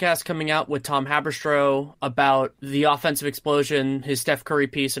podcast coming out with Tom Haberstroh about the offensive explosion, his Steph Curry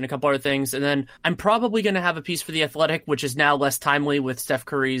piece, and a couple other things. And then I'm probably going to have a piece for The Athletic, which is now less timely with Steph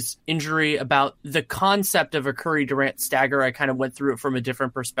Curry's injury, about the concept of a Curry-Durant stagger. I kind of went through it from a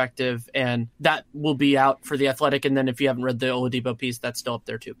different perspective, and that will be out for The Athletic. And then if you haven't read the Oladipo piece, that's still up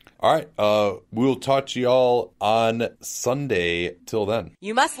there too. All right. We'll talk to y'all on Sunday. Till then.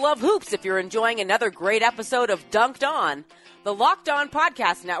 You must love hoops if you're enjoying another great episode of Dunked On. The Locked On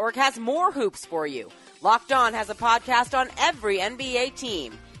Podcast Network has more hoops for you. Locked On has a podcast on every NBA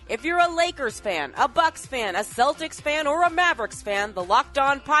team. If you're a Lakers fan, a Bucks fan, a Celtics fan, or a Mavericks fan, the Locked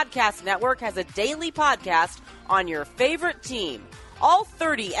On Podcast Network has a daily podcast on your favorite team. All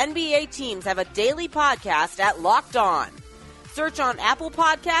 30 NBA teams have a daily podcast at Locked On. Search on Apple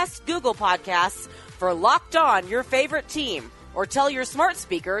Podcasts, Google Podcasts for Locked On, your favorite team, or tell your smart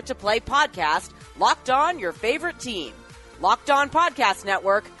speaker to play podcast Locked On, your favorite team. Locked On Podcast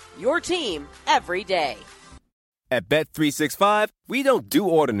Network, your team every day. At Bet365, we don't do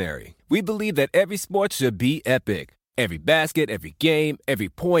ordinary. We believe that every sport should be epic. Every basket, every game, every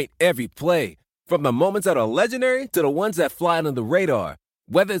point, every play. From the moments that are legendary to the ones that fly under the radar.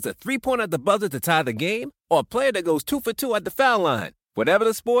 Whether it's a three-pointer at the buzzer to tie the game or a player that goes 2 for 2 at the foul line. Whatever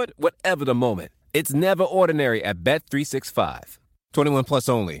the sport, whatever the moment. It's never ordinary at Bet365. 21 plus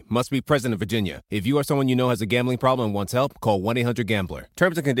only. Must be present in Virginia. If you or someone you know has a gambling problem and wants help, call 1-800-GAMBLER.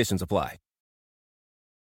 Terms and conditions apply.